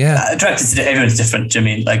directors, everyone's different. Do you know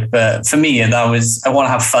what I mean? Like, but for me, I want to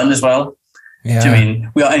have fun as well. Yeah. Do you know what I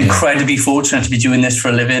mean? We are incredibly fortunate to be doing this for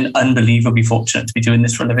a living. Unbelievably fortunate to be doing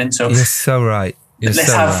this for a living. So you're so right.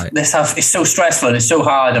 Let's have. It's so stressful and it's so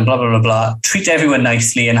hard and blah blah blah blah. Treat everyone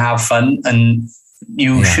nicely and have fun, and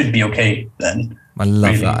you should be okay then. I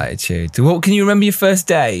love that attitude. What can you remember your first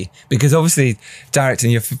day? Because obviously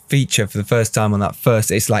directing your feature for the first time on that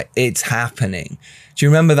first, it's like, it's happening. Do you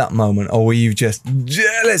remember that moment, or were you just,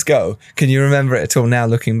 let's go? Can you remember it at all now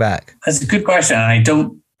looking back? That's a good question. I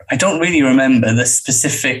don't really remember the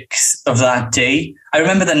specifics of that day. I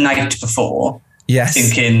remember the night before. Yes.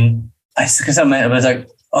 Thinking, because I was like,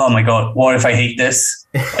 oh my God, what if I hate this?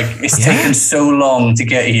 Like, it's taken so long to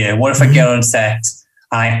get here. What if I get on set?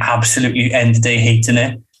 I absolutely end the day hating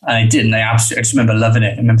it. And I didn't. I just remember loving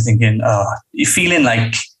it. I remember thinking, you're feeling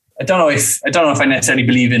like, I don't know if I necessarily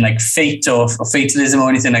believe in like fate or fatalism or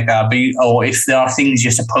anything like that, or if there are things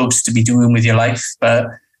you're supposed to be doing with your life. But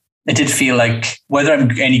it did feel like, whether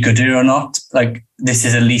I'm any good at it or not, like this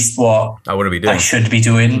is at least what I want to be doing. I should be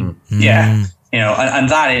doing. Mm-hmm. Yeah. And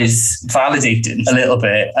that is validating a little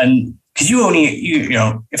bit. And because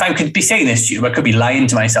if I could be saying this to you, I could be lying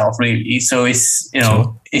to myself, really. So it's,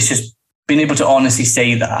 it's just being able to honestly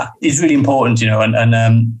say that is really important,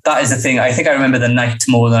 and that is the thing. I think I remember the night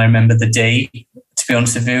more than I remember the day, to be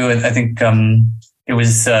honest with you. I think it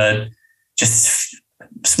was just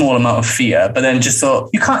a small amount of fear, but then just thought,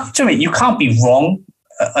 you can't be wrong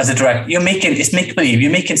as a director. It's make-believe.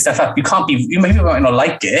 You're making stuff up. You maybe might not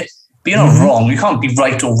like it, but you're not wrong. You can't be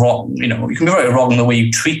right or wrong. You can be right or wrong in the way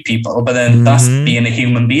you treat people, but then that's being a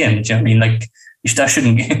human being. Do you know what I mean? Like, that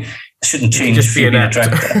shouldn't change just be being a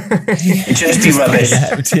director. You just be rubbish.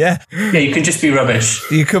 Yeah, you can just be rubbish.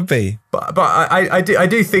 You could be. But I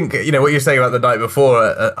do think, what you're saying about the night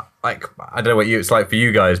before, like, I don't know what it's like for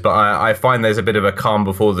you guys, but I find there's a bit of a calm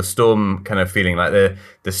before the storm kind of feeling. Like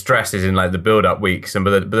the stress is in like the build-up weeks, and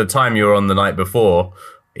by the time you're on the night before,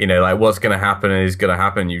 like what's going to happen is going to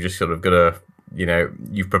happen. You just sort of got to,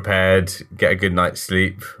 you've prepared, get a good night's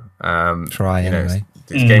sleep. Try anyway.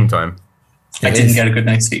 It's game time. I didn't get a good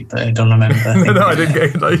night's sleep, but I don't remember. No, I didn't get a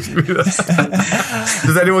good night's sleep.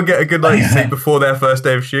 Does anyone get a good night's sleep before their first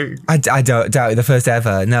day of shoot? I doubt it. The first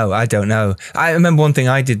ever. No, I don't know. I remember one thing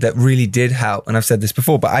I did that really did help, and I've said this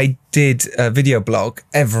before, but I did a video blog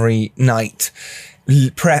every night,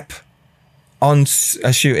 prep on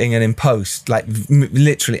a shooting and in post, like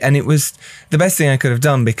literally. And it was the best thing I could have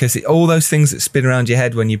done, because all those things that spin around your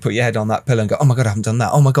head when you put your head on that pillow and go, oh my God, I haven't done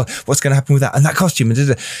that. Oh my God, what's going to happen with that? And that costume.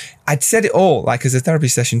 I'd said it all like as a therapy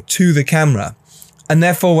session to the camera. And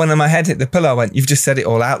therefore, when my head hit the pillow, I went, you've just said it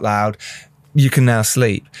all out loud. you can now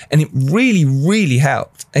sleep. And it really, really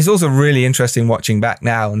helped. It's also really interesting watching back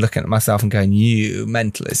now and looking at myself and going, you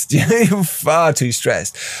mentalist, you're far too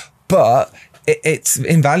stressed. But it's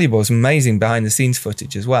invaluable. It's amazing behind the scenes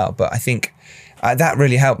footage as well. But I think that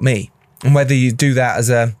really helped me. And whether you do that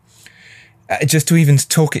as just to even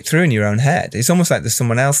talk it through in your own head, it's almost like there's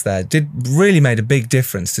someone else there. Really made a big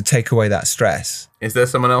difference to take away that stress. Is there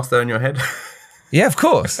someone else there in your head? Yeah, of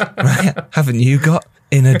course. Right? Haven't you got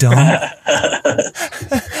inner Dom?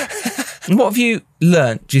 What have you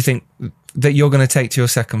learnt, do you think, that you're going to take to your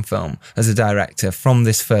second film as a director from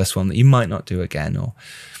this first one that you might not do again? Or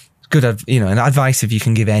good, and advice if you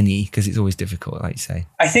can give any, because it's always difficult, like you say.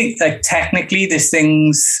 I think, like, technically there's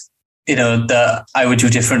things, that I would do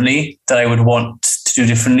differently, that I would want to do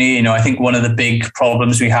differently. I think one of the big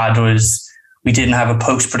problems we had was we didn't have a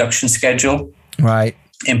post-production schedule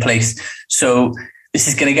in place. So this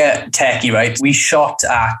is going to get techie, right? We shot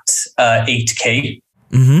at 8K.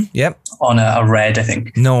 Mm-hmm. Yep. On a red, I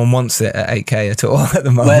think. No one wants it at 8K at all at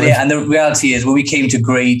the moment. Well, yeah, and the reality is when we came to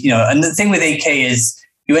grade, and the thing with 8K is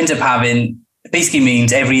you end up having, basically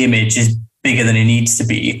means every image is bigger than it needs to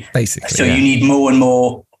be. Basically. So you need more and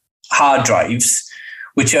more hard drives,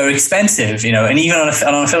 which are expensive, and even on a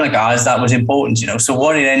film like ours, that was important, So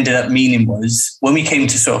what it ended up meaning was when we came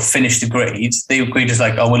to sort of finish the grade, the grade was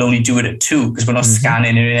like, we'll only do it at 2 because we're not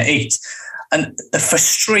scanning it at 8. And the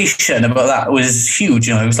frustration about that was huge.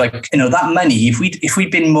 It was like, that money, if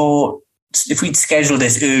we'd scheduled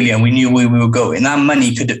this earlier and we knew where we were going, that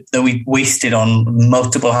money that we wasted on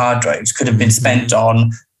multiple hard drives could have been spent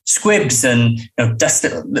on squibs and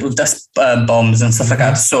little dust bombs and stuff like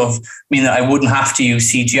that to sort of mean that I wouldn't have to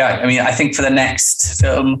use CGI. I mean, I think for the next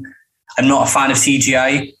film, I'm not a fan of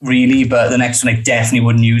CGI really, but the next one I definitely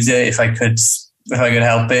wouldn't use it if I could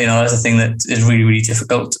help it. That's a thing that is really, really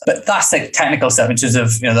difficult. But that's like technical stuff in terms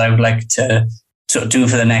of that I would like to sort of do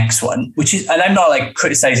for the next one, which is, and I'm not like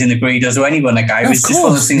criticizing the graders or anyone. Like it was just one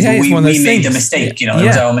of those things where we made a mistake. It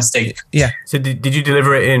was our mistake. Yeah. So did you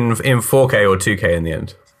deliver it in 4K or 2K in the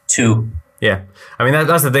end? 2. Yeah, I mean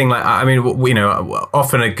that's the thing. Like, I mean,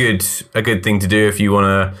 often a good thing to do if you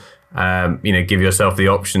want to, give yourself the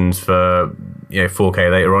options for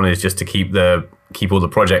 4K later on is just to keep all the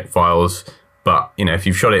project files. But if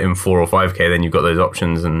you've shot it in 4 or 5K, then you've got those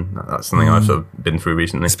options, and that's something I've sort of been through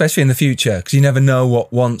recently. Especially in the future, because you never know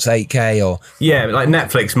what wants 8K or like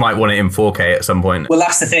Netflix might want it in 4K at some point. Well,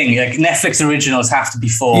 that's the thing. Like Netflix originals have to be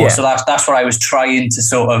 4, so that's what I was trying to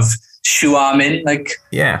sort of shoe-arm in. Like,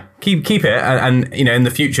 yeah, keep it, and in the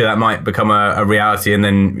future that might become a reality, and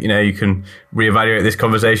then you can reevaluate this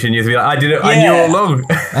conversation. You'll be like, I did it. Yeah. I knew all along.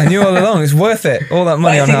 I knew all along. It's worth it. All that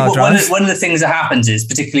money on hard drives. One of the things that happens is,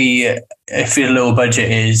 particularly if you're low budget,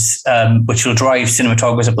 is which will drive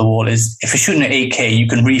cinematographers up the wall. Is if you're shooting at 8K, you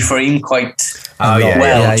can reframe quite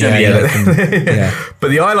well. But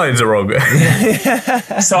the eye lines are wrong.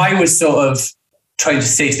 So I was sort of trying to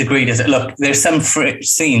say to the graders that, look, there's some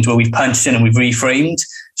scenes where we've punched in and we've reframed.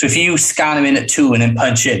 So if you scan them in at 2 and then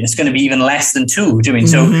punch in, it's going to be even less than 2. Do you mean?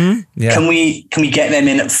 So can we get them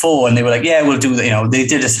in at 4? And they were like, yeah, we'll do that. They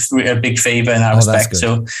did us a big favor in that respect.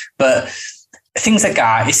 So, but things like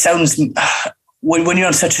that, it sounds, when you're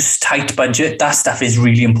on such a tight budget, that stuff is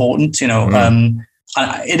really important,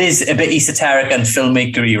 it is a bit esoteric and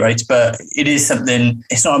filmmakery, right? But it is something,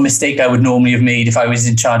 it's not a mistake I would normally have made if I was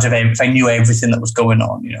in charge of if I knew everything that was going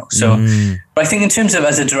on, So, but I think in terms of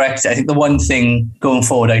as a director, I think the one thing going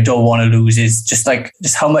forward I don't want to lose is just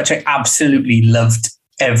how much I absolutely loved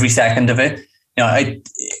every second of it.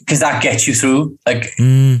 Because that gets you through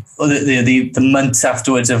the months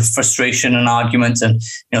afterwards of frustration and argument, and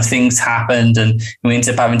things happened, and we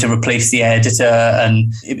ended up having to replace the editor,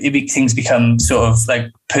 and things become sort of like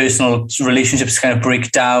personal relationships kind of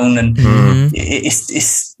break down, and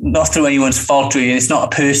it's not through anyone's fault really. It's not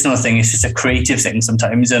a personal thing; it's just a creative thing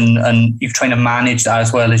sometimes, and you're trying to manage that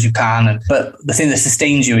as well as you can. But the thing that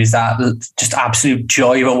sustains you is that just absolute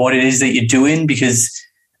joy about what it is that you're doing, because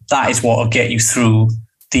that is what will get you through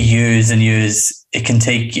the years and years it can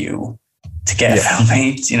take you to get a film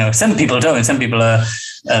made. Some people don't. Some people are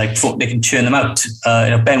they can churn them out.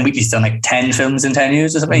 Ben Wheatley's done like 10 films in 10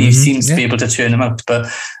 years or something. He seems to be able to churn them out.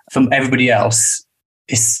 But from everybody else,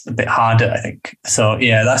 it's a bit harder, I think. So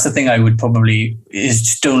yeah, that's the thing I would probably is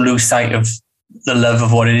just don't lose sight of the love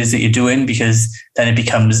of what it is that you're doing, because then it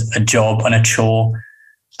becomes a job and a chore.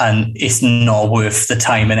 And it's not worth the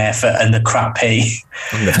time and effort and the crap pay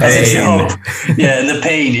as a job. Yeah, and the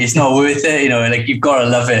pain is not worth it. You've got to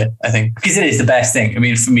love it, I think, because it is the best thing. I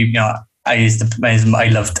mean, for me, I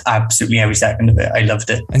loved absolutely every second of it. I loved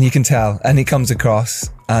it. And you can tell, and it comes across.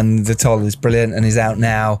 and The Toll is brilliant and is out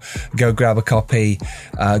now. Go grab a copy.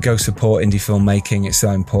 Go support indie filmmaking. It's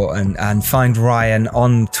so important. And find Ryan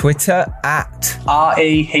on Twitter at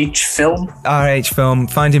RAH Film. RH Film.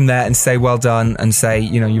 Find him there and say well done, and say,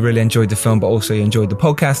 you really enjoyed the film, but also you enjoyed the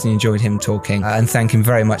podcast and you enjoyed him talking. And thank him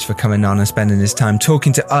very much for coming on and spending his time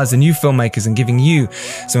talking to us and you filmmakers and giving you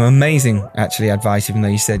some amazing, actually, advice, even though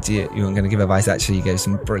you said you weren't going to give advice. Actually, you gave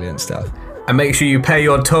some brilliant stuff. And make sure you pay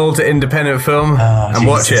your toll to independent film and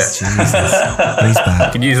watch it. Jesus. He's back.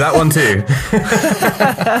 You can use that one too.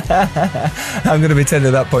 I'm going to pretend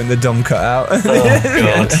at that point the dom cut out. Oh,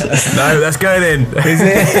 God. No, that's going in. Is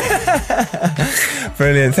it?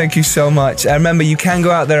 Brilliant. Thank you so much. And remember, you can go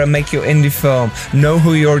out there and make your indie film. Know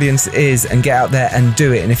who your audience is and get out there and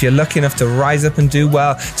do it. And if you're lucky enough to rise up and do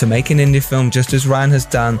well, to make an indie film just as Ryan has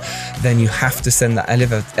done, then you have to send that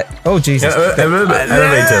elevator. Oh, Jesus.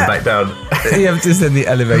 Elevator back down. You have to send the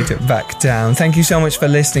elevator back down. Thank you so much for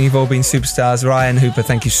listening. You've all been superstars. Ryan Hooper,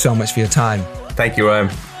 thank you so much for your time. Thank you, Ryan.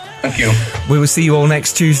 Thank you. We will see you all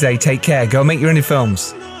next Tuesday. Take care. Go make your indie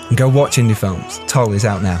films and go watch indie films. Toll is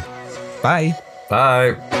out now. Bye.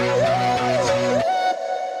 Bye.